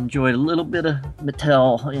 and enjoyed a little bit of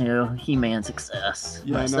Mattel, He-Man success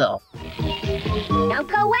myself. Don't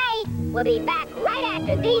go away. We'll be back right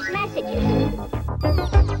after these messages.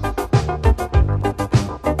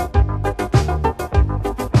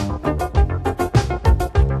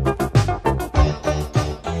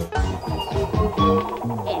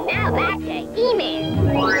 And now back to He-Man.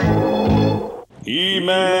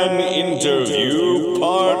 He-Man Interview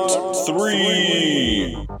Part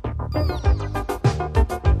 3.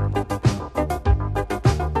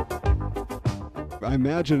 I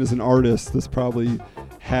imagine as an artist, this probably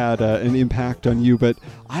had an impact on you, but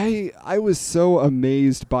I was so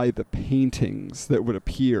amazed by the paintings that would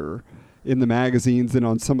appear in the magazines and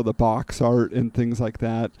on some of the box art and things like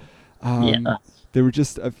that. Yeah. They were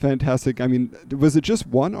just fantastic. I mean, was it just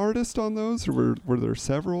one artist on those, or were there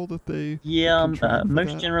several that they... Yeah,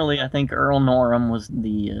 most generally, I think Earl Norham was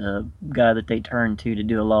the guy that they turned to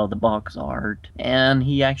do a lot of the box art. And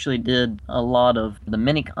he actually did a lot of the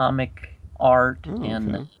mini-comic art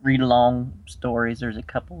and read-along stories. There's a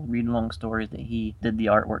couple read-along stories that he did the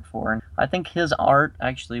artwork for. And I think his art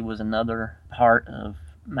actually was another part of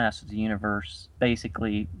Masters of the Universe.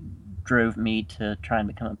 Basically drove me to try and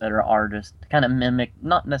become a better artist, to kind of mimic,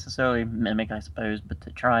 not necessarily mimic, I suppose, but to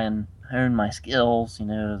try and hone my skills,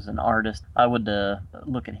 as an artist. I would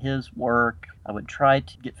look at his work. I would try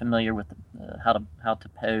to get familiar with how to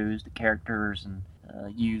pose the characters and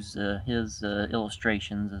use his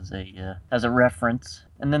illustrations as a reference.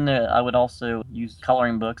 And then I would also use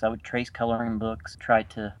coloring books. I would trace coloring books, try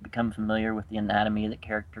to become familiar with the anatomy of the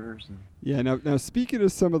characters. Yeah, now speaking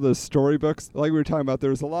of some of the storybooks, like we were talking about,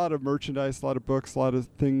 there was a lot of merchandise, a lot of books, a lot of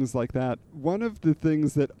things like that. One of the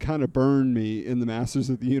things that kind of burned me in the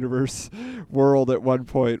Masters of the Universe world at one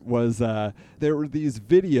point was there were these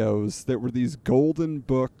videos that were these Golden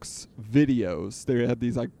Books videos. They had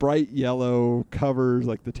these like bright yellow covers,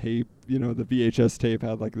 like the tape, the VHS tape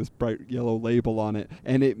had like this bright yellow label on it.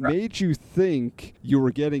 And it made you think you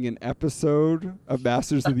were getting an episode of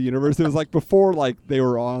Masters of the Universe. It was like before like they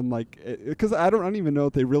were on like, because I don't even know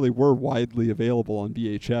if they really were widely available on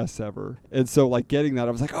VHS ever. And so like getting that,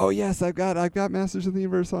 I was like, oh yes, I've got Masters of the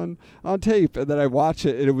Universe on tape. And then I watch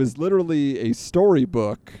it and it was literally a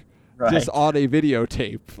storybook just on a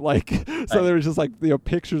videotape. Like, so there was just like,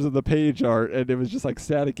 pictures of the page art, and it was just like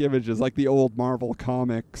static images, like the old Marvel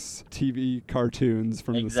Comics TV cartoons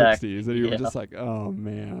from the 60s. And you were just like, oh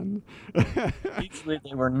man. Usually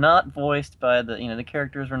they were not voiced by the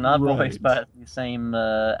characters were not voiced by the same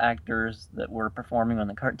actors that were performing on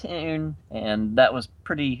the cartoon, and that was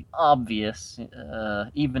pretty obvious,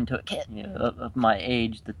 even to a kid of my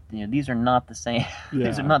age, that these are not the same.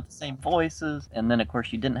 These are not the same voices. And then of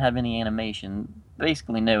course you didn't have any animation,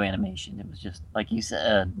 basically no animation. It was just, like you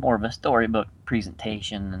said, more of a storybook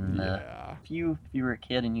presentation. And if you were a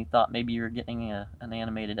kid and you thought maybe you were getting an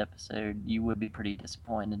animated episode, you would be pretty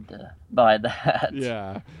disappointed by that.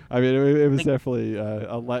 Yeah, I mean, it was definitely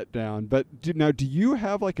a letdown. But do you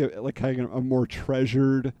have like kind of a more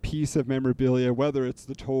treasured piece of memorabilia, whether it's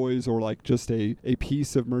the toys or like just a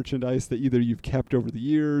piece of merchandise that either you've kept over the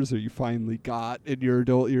years or you finally got in your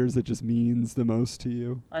adult years that just means the most to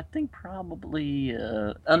you? I think probably,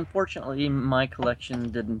 unfortunately, my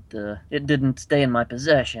collection didn't stay in my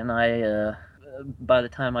possession. By the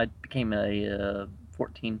time I became a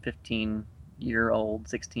 14, 15-year-old,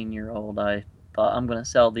 16-year-old, I thought, I'm going to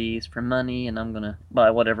sell these for money, and I'm going to buy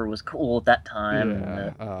whatever was cool at that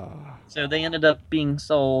time. So they ended up being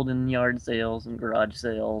sold in yard sales and garage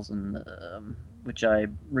sales, and which I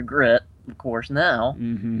regret, of course, now.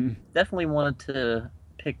 Definitely wanted to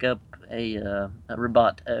pick up a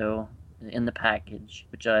Roboto in the package,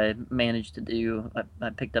 which I managed to do. I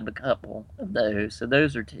picked up a couple of those. So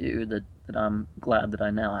those are two that I'm glad that I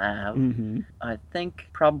now have. I think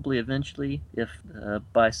probably eventually, if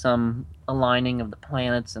by some aligning of the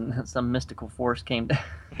planets and some mystical force came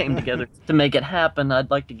together to make it happen,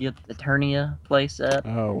 I'd like to get the Eternia playset.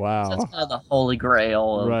 Oh, wow. So that's kind of the holy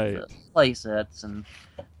grail of playsets, and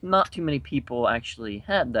not too many people actually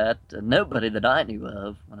had that. Nobody that I knew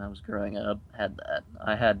of when I was growing up had that.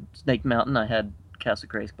 I had Snake Mountain, I had Castle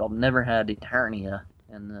Grayskull, never had Eternia.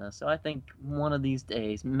 And so I think one of these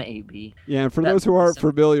days, maybe. Yeah, and for those who aren't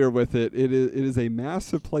familiar with it, it is a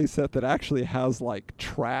massive playset that actually has like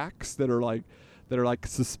tracks that are like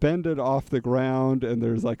suspended off the ground, and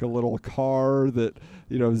there's like a little car that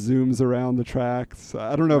zooms around the tracks.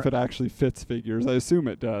 I don't know if it actually fits figures. I assume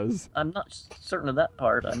it does. I'm not certain of that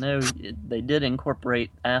part. I know they did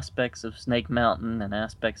incorporate aspects of Snake Mountain and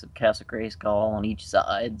aspects of Castle Grayskull on each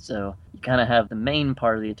side, so you kind of have the main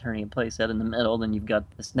part of the Eternia playset in the middle, then you've got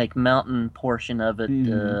the Snake Mountain portion of it.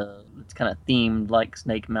 It's kind of themed like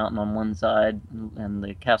Snake Mountain on one side and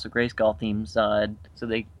the Castle Grayskull themed side. So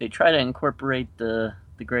they try to incorporate the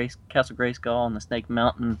Castle Grayskull and the Snake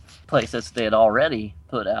Mountain playsets they had already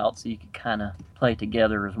put out, so you could kind of play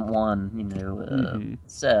together as one,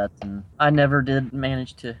 set. And I never did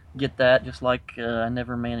manage to get that, just like I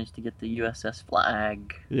never managed to get the USS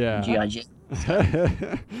Flag. G.I. Jane.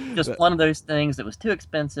 Just one of those things that was too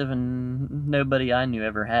expensive, and nobody I knew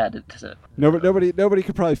ever had it. So. Nobody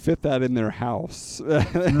could probably fit that in their house.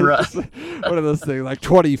 Right. One of those things like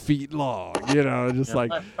 20 feet long, just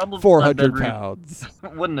like 400 pounds.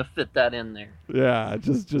 Wouldn't have fit that in there. Yeah, it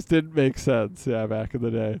just didn't make sense. Yeah, back in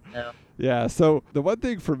the day. No. Yeah, so the one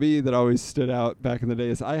thing for me that always stood out back in the day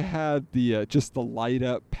is I had the just the light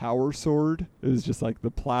up power sword. It was just like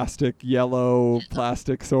the plastic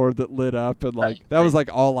sword that lit up, and like that was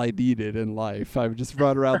like all I needed in life. I would just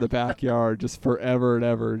run around the backyard just forever and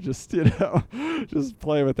ever, just just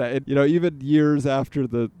play with that. And, even years after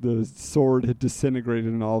the sword had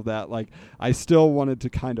disintegrated and all of that, like I still wanted to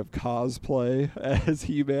kind of cosplay as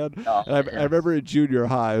He-Man. I remember in junior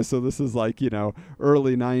high, so this is like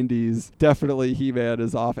early 90s. Definitely He-Man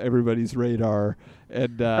is off everybody's radar,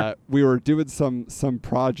 and we were doing some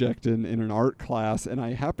project in an art class, and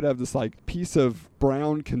I happened to have this like piece of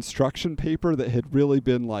brown construction paper that had really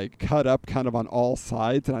been like cut up kind of on all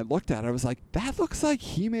sides, and I looked at it, I was like, that looks like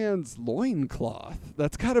He-Man's loincloth.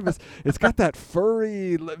 That's kind of it's got that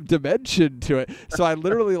furry dimension to it. So I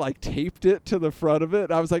literally like taped it to the front of it,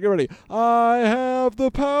 and I was like, everybody, I have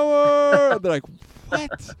the power, and they're like,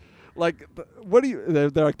 what? Like, what do you?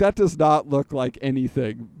 They're like, that does not look like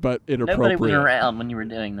anything but inappropriate. Nobody went around when you were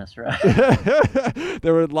doing this, right?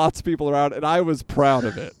 There were lots of people around, and I was proud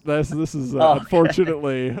of it. This is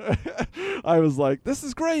unfortunately, I was like, this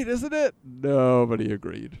is great, isn't it? Nobody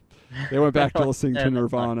agreed. They went back to listening to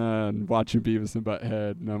Nirvana and watching Beavis and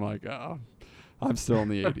Butthead, and I'm like, oh, I'm still in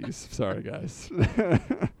the 80s. Sorry, guys.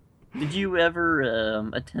 Did you ever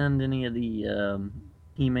attend any of the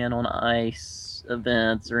He-Man on Ice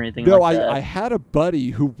events or anything like that? No, I had a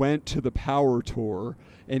buddy who went to the Power Tour,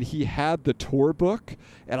 and he had the tour book,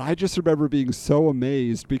 and I just remember being so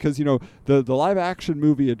amazed because, the live action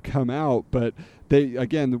movie had come out, but they,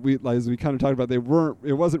 again, as we kind of talked about,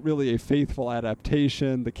 it wasn't really a faithful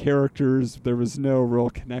adaptation. The characters, there was no real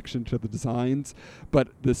connection to the designs. But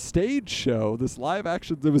the stage show, this live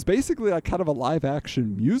action, it was basically like kind of a live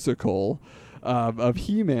action musical of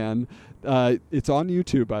He-Man. It's on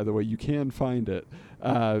YouTube, by the way. You can find it.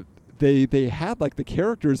 They had like the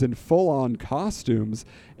characters in full-on costumes,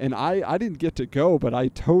 and I didn't get to go, but I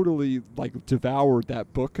totally like devoured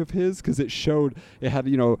that book of his, because it had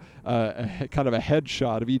kind of a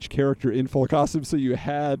headshot of each character in full costume, so you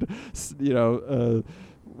had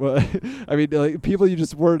well, I mean, like, people, you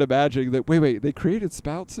just weren't imagining that. Wait, they created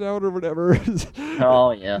Spout Snout or whatever.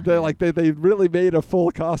 Oh yeah. They really made a full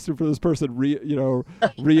costume for this person.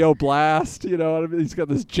 Rio Blast. You know what I mean? He's got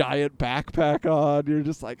this giant backpack on. You're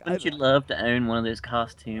just like, Wouldn't you love to own one of those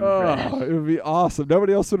costumes? Oh, it would be awesome.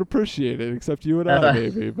 Nobody else would appreciate it except you and I,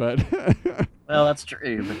 maybe. But well, that's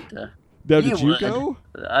true. But now, did you go?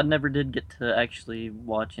 I never did get to actually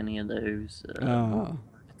watch any of those.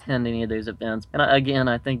 Attend any of those events. And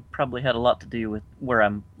I think probably had a lot to do with where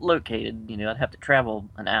I'm located. You know, I'd have to travel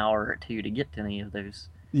an hour or two to get to any of those.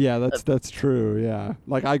 Yeah, that's true. Yeah,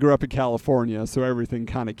 like I grew up in California, so everything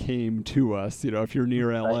kind of came to us. You know, if you're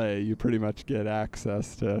near LA, you pretty much get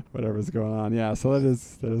access to whatever's going on. Yeah, so that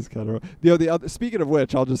is kind of the other. Speaking of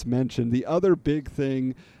which, I'll just mention the other big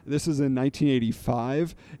thing. This is in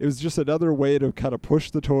 1985. It was just another way to kind of push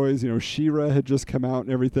the toys. You know, She-Ra had just come out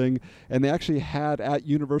and everything, and they actually had at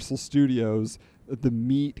Universal Studios the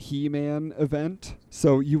Meet He-Man event.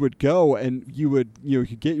 So you would go and you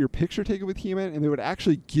could get your picture taken with He-Man, and they would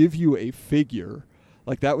actually give you a figure.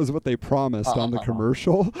 Like, that was what they promised on the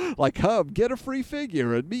commercial. Like, come, get a free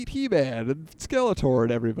figure and meet He-Man and Skeletor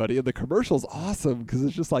and everybody. And the commercial's awesome because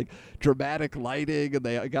it's just like dramatic lighting, and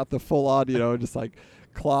they got the full on, just like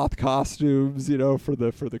cloth costumes, for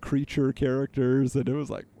the creature characters, and it was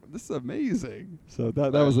like, this is amazing. So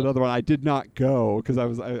that was another one. I did not go because I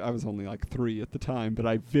was only like 3 at the time, but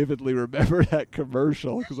I vividly remember that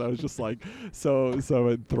commercial because I was just like so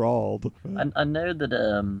enthralled. I know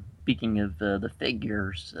that speaking of the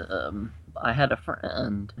figures, I had a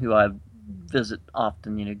friend who I visit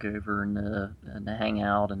often, go over and hang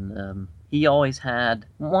out, and he always had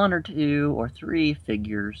 1 or 2 or 3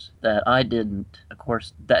 figures that I didn't. Of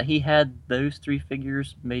course, that he had those 3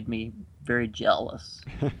 figures made me very jealous.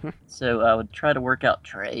 So I would try to work out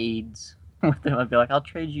trades with them. I'd be like, I'll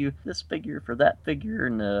trade you this figure for that figure,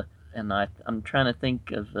 and I'm trying to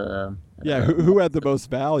think of who had the most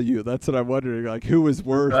value. That's what I'm wondering, like, who was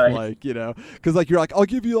worth, right. Because like you're like, I'll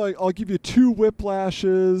give you 2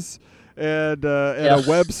 Whiplashes and a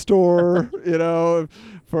web store,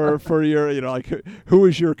 for your, like, who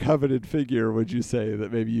was your coveted figure, would you say,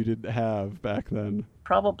 that maybe you didn't have back then?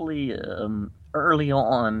 Probably early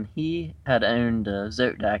on, he had owned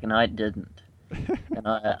Zodak and I didn't. And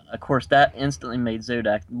of course, that instantly made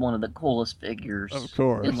Zodak one of the coolest figures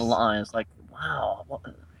in the line. It's like, wow,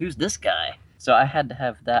 who's this guy? So I had to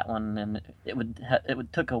have that one, and it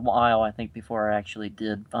would took a while, I think, before I actually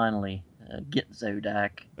did finally get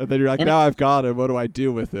Zodak. And then you're like, now I've got him. What do I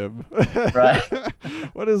do with him? Right.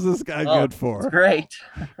 What is this guy good for? It's great.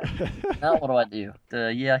 Now what do I do?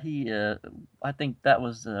 He. I think that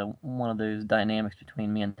was one of those dynamics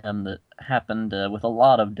between me and him that happened with a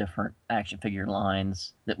lot of different action figure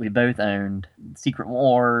lines that we both owned. Secret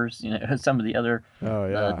Wars, some of the other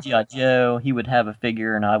G.I. Joe. He would have a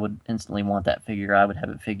figure, and I would instantly want that figure. I would have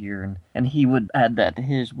a figure, and he would add that to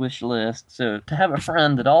his wish list. So to have a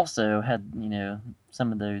friend that also had,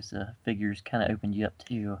 some of those figures kind of opened you up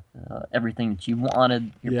to everything that you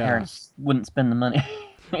wanted. Your parents wouldn't spend the money.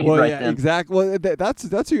 Well, yeah, exactly. Well, that's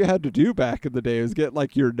what you had to do back in the day, is get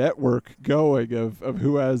like your network going of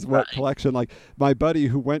who has what collection. Like my buddy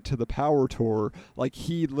who went to the Power Tour, like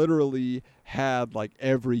he literally had like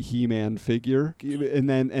every He-Man figure, and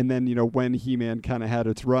then when He-Man kind of had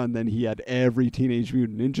its run, then he had every Teenage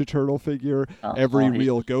Mutant Ninja Turtle figure, every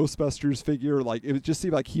real Ghostbusters figure. Like it just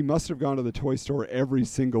seemed like he must have gone to the toy store every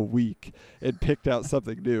single week and picked out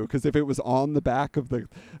something new, because if it was on the back of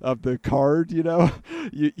the card,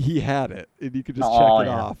 he had it and you could just check it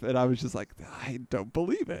off. And I was just like, I don't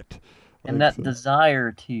believe it. And that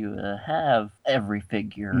desire to have every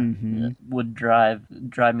figure would drive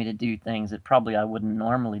me to do things that probably I wouldn't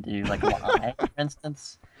normally do, like lie, for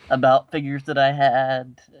instance, about figures that I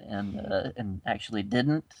had and actually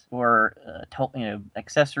didn't, or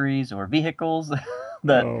accessories or vehicles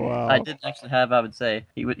that I didn't actually have. I would say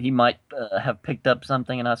he might have picked up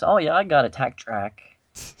something, and I said, "Oh yeah, I got a Tack Track."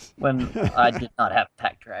 When I did not have a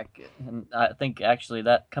Tack Track. And I think actually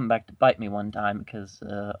that come back to bite me one time, because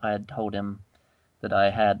I had told him that I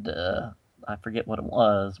had I forget what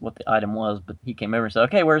the item was, but he came over and said,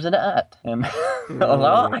 "Okay, where's it at?" And I was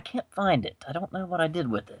like, "Oh, I can't find it. I don't know what I did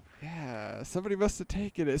with it. Yeah, somebody must have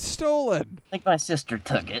taken it. It's stolen. I think my sister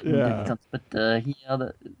took it." and Yeah. did something.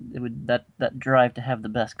 But that drive to have the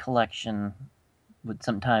best collection would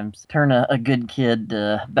sometimes turn a good kid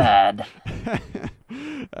bad.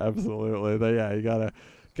 Absolutely. You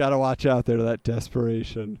gotta watch out there to that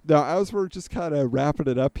desperation. Now, as we're just kind of wrapping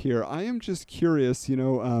it up here, I am just curious.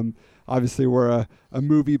 Obviously we're a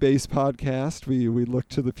movie-based podcast. We look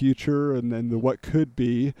to the future and the what could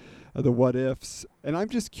be, the what ifs. And I'm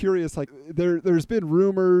just curious, like there's been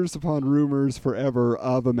rumors upon rumors forever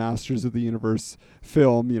of a Masters of the Universe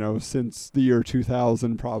film. Since the year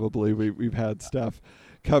 2000, probably we've had stuff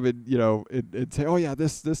coming, it'd say, oh yeah,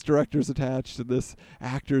 this director's attached and this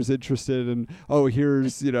actor's interested, and oh,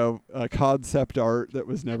 here's a concept art that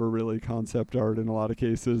was never really concept art in a lot of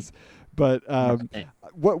cases. But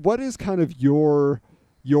what is kind of your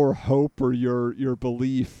hope or your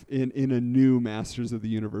belief in a new Masters of the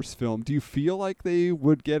Universe film? Do you feel like they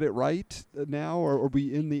would get it right now, or are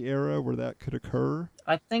we in the era where that could occur?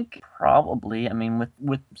 I think probably. I mean,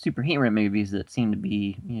 with superhero movies that seem to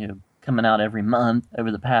be, coming out every month over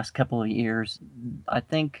the past couple of years, I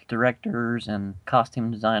think directors and costume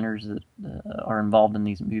designers that are involved in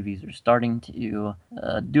these movies are starting to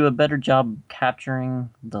do a better job capturing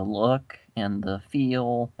the look and the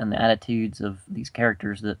feel and the attitudes of these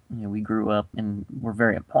characters that we grew up and were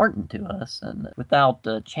very important to us, and without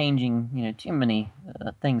changing too many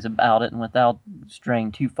things about it, and without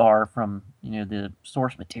straying too far from the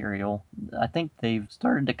source material. I think they've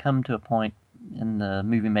started to come to a point in the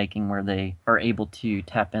movie making where they are able to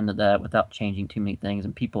tap into that without changing too many things,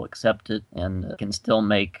 and people accept it and can still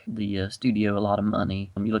make the studio a lot of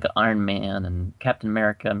money. You look at Iron Man and Captain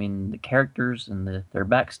America. I mean, the characters and their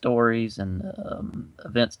backstories and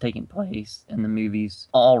events taking place in the movies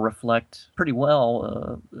all reflect pretty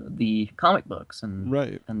well the comic books and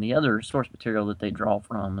Right. and the other source material that they draw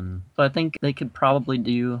from. And so I think they could probably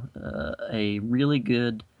do a really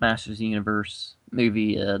good Masters of the Universe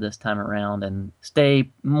movie this time around and stay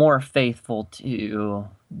more faithful to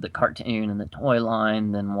the cartoon and the toy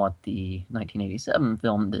line than what the 1987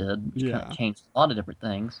 film did, which kind of changed a lot of different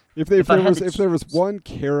things. If there was one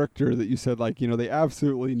character that you said, like, they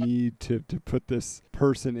absolutely need to put this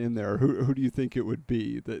person in there, who do you think it would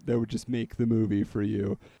be that would just make the movie for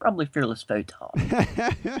you? Probably Fearless Photog.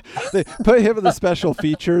 They put him in the special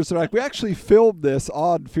features. They're like, we actually filmed this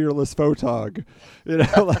on Fearless Photog.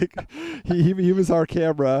 Like he was our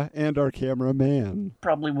camera and our cameraman.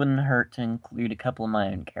 Probably wouldn't hurt to include a couple of my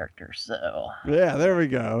own characters. So yeah, there we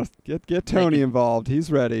go. Get Tony involved.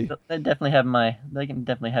 He's ready. They can definitely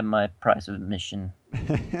have my price of admission.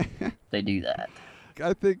 They do that.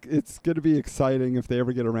 I think it's going to be exciting if they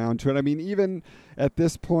ever get around to it. I mean, even at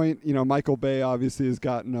this point, Michael Bay obviously has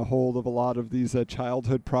gotten a hold of a lot of these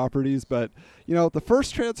childhood properties, but, the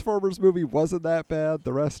first Transformers movie wasn't that bad.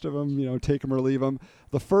 The rest of them, take them or leave them.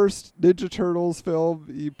 The first Ninja Turtles film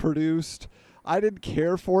he produced, I didn't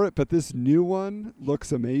care for it, but this new one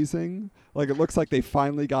looks amazing. Like, it looks like they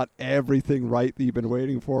finally got everything right that you've been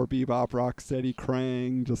waiting for. Bebop, Rocksteady,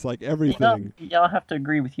 Krang, just like everything. Yeah, I'll have to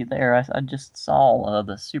agree with you there. I just saw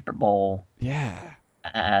the Super Bowl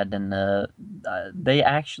ad, and they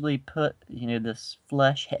actually put this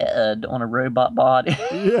flesh head on a robot body.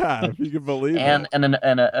 Yeah, if you can believe it. And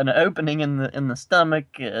an opening in the stomach,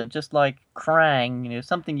 just like Krang.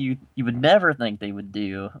 Something you would never think they would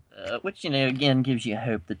do, which again gives you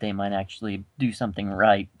hope that they might actually do something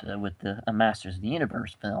right with a Masters of the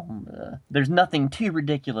Universe film. There's nothing too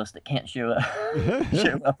ridiculous that can't show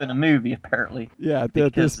up in a movie, apparently. Yeah, at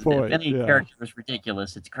because this point, if any character is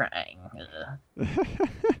ridiculous, it's Krang.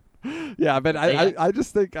 Yeah, but I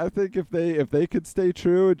think if they could stay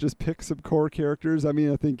true and just pick some core characters, I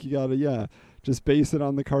mean, I think you gotta just base it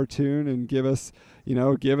on the cartoon and give us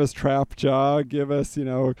Trapjaw, give us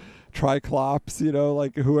Triclops,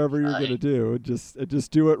 like whoever you're gonna do,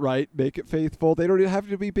 just do it right, make it faithful. They don't even have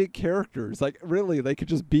to be big characters. Like, really, they could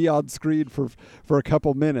just be on screen for a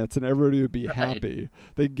couple minutes and everybody would be happy.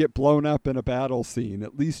 They'd get blown up in a battle scene.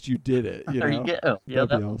 At least you did it. There you go. Yeah,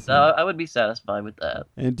 awesome. I would be satisfied with that.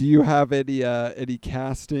 And do you have any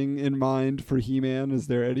casting in mind for He-Man? Is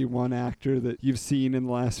there any one actor that you've seen in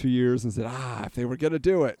the last few years and said, if they were gonna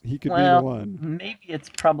do it, he could be the one? Maybe it's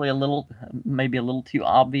probably a little too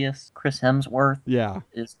obvious. Chris Hemsworth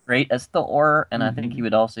is great as Thor, and I think he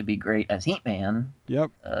would also be great as He-Man.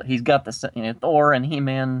 Yep. He's got Thor and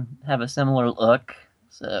He-Man have a similar look,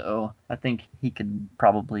 so I think he could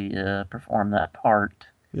probably perform that part.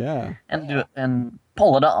 Yeah. And do it and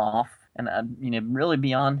pull it off. And really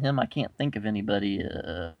beyond him, I can't think of anybody.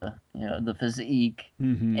 The physique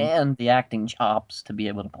and the acting chops to be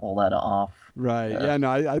able to pull that off. Right. Yeah.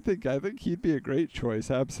 No. I think he'd be a great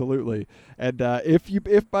choice. Absolutely. And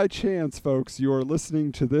if by chance, folks, you are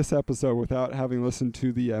listening to this episode without having listened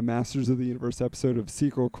to the Masters of the Universe episode of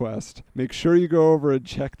Sequel Quest, make sure you go over and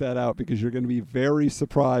check that out because you're going to be very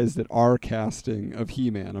surprised at our casting of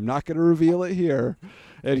He-Man. I'm not going to reveal it here.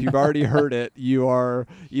 And if you've already heard it, you are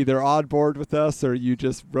either on board with us or you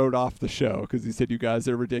just wrote off the show because you said you guys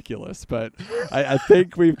are ridiculous. But I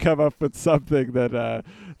think we've come up with something that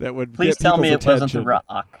would Please get tell me it attention. wasn't The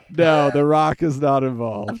Rock. No, The Rock is not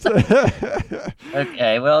involved.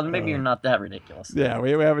 Okay, well, maybe you're not that ridiculous. Yeah,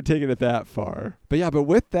 we haven't taken it that far. But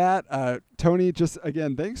with that, Tony, just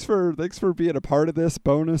again, thanks for being a part of this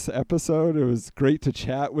bonus episode. It was great to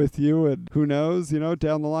chat with you. And who knows,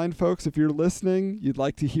 down the line, folks, if you're listening, you'd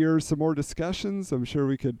like to hear some more discussions, I'm sure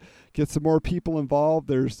we could get some more people involved.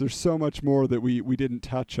 There's so much more that we didn't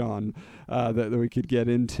touch on that we could get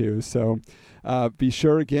into. So be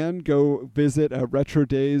sure, again, go visit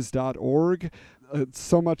retrodays.org. It's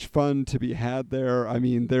so much fun to be had there. I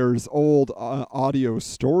mean, there's old audio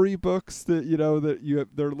storybooks that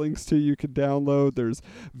there are links to you can download. There's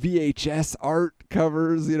VHS art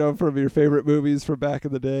covers, from your favorite movies from back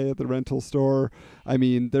in the day at the rental store. I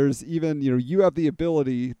mean, there's even, you have the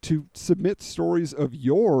ability to submit stories of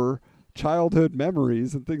your childhood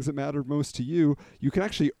memories and things that mattered most to you. You can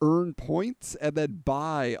actually earn points and then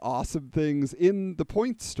buy awesome things in the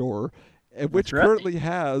points store, which currently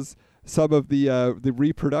has some of the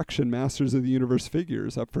reproduction Masters of the Universe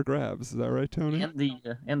figures up for grabs. Is that right, Tony?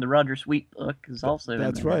 And the Roger Sweet book is also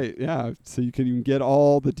That's in there. right. Yeah. So you can even get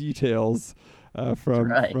all the details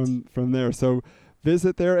from there. So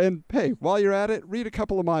visit there, and hey, while you're at it, read a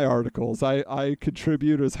couple of my articles. I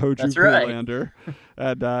contribute as Hoju Coolander,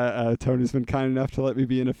 and Tony's been kind enough to let me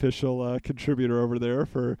be an official contributor over there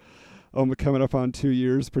for coming up on 2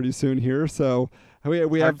 years pretty soon here. So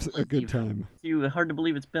we have a good time. Hard to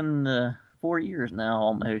believe it's been 4 years now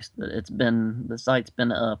almost that the site's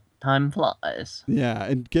been up. Time flies. Yeah,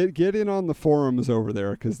 and get in on the forums over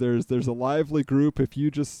there because there's a lively group. If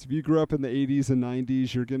you grew up in the 80s and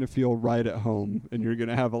 90s, you're gonna feel right at home, and you're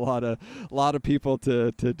gonna have a lot of people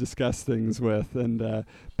to discuss things with. And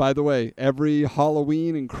by the way, every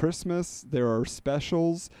Halloween and Christmas there are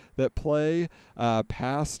specials that play.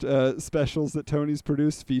 Past specials that Tony's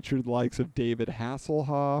produced featured the likes of David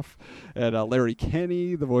Hasselhoff and Larry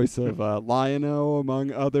Kenney, the voice of Lion-O,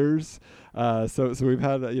 among others. So we've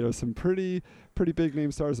had some pretty big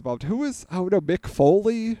name stars involved. Who is Mick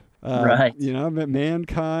Foley? Right.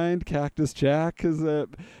 Mankind, Cactus Jack has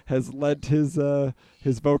lent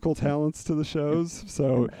his vocal talents to the shows.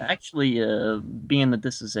 So actually, being that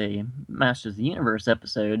this is a Masters of the Universe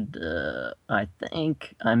episode, I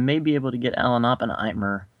think I may be able to get Alan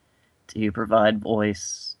Oppenheimer to provide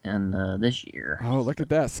voice in this year. Oh, look at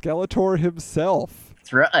that, Skeletor himself.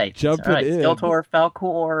 That's right. Jumping in. Skeletor,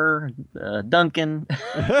 Falcor, Duncan.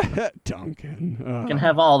 Duncan. Can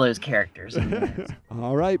have all those characters in there.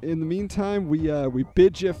 All right. In the meantime, we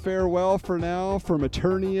bid you farewell for now. From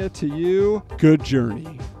Eternia to you, good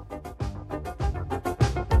journey.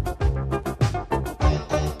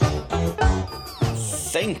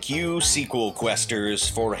 Thank you, Sequel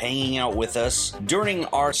Questers, for hanging out with us during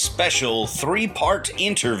our special 3-part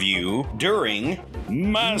interview during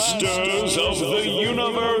Masters of the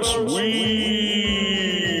Universe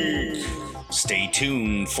Week. Stay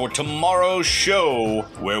tuned for tomorrow's show,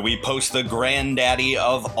 where we post the granddaddy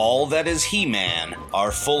of all that is He-Man,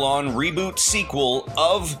 our full-on reboot sequel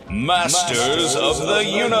of Masters of the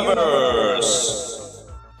Universe.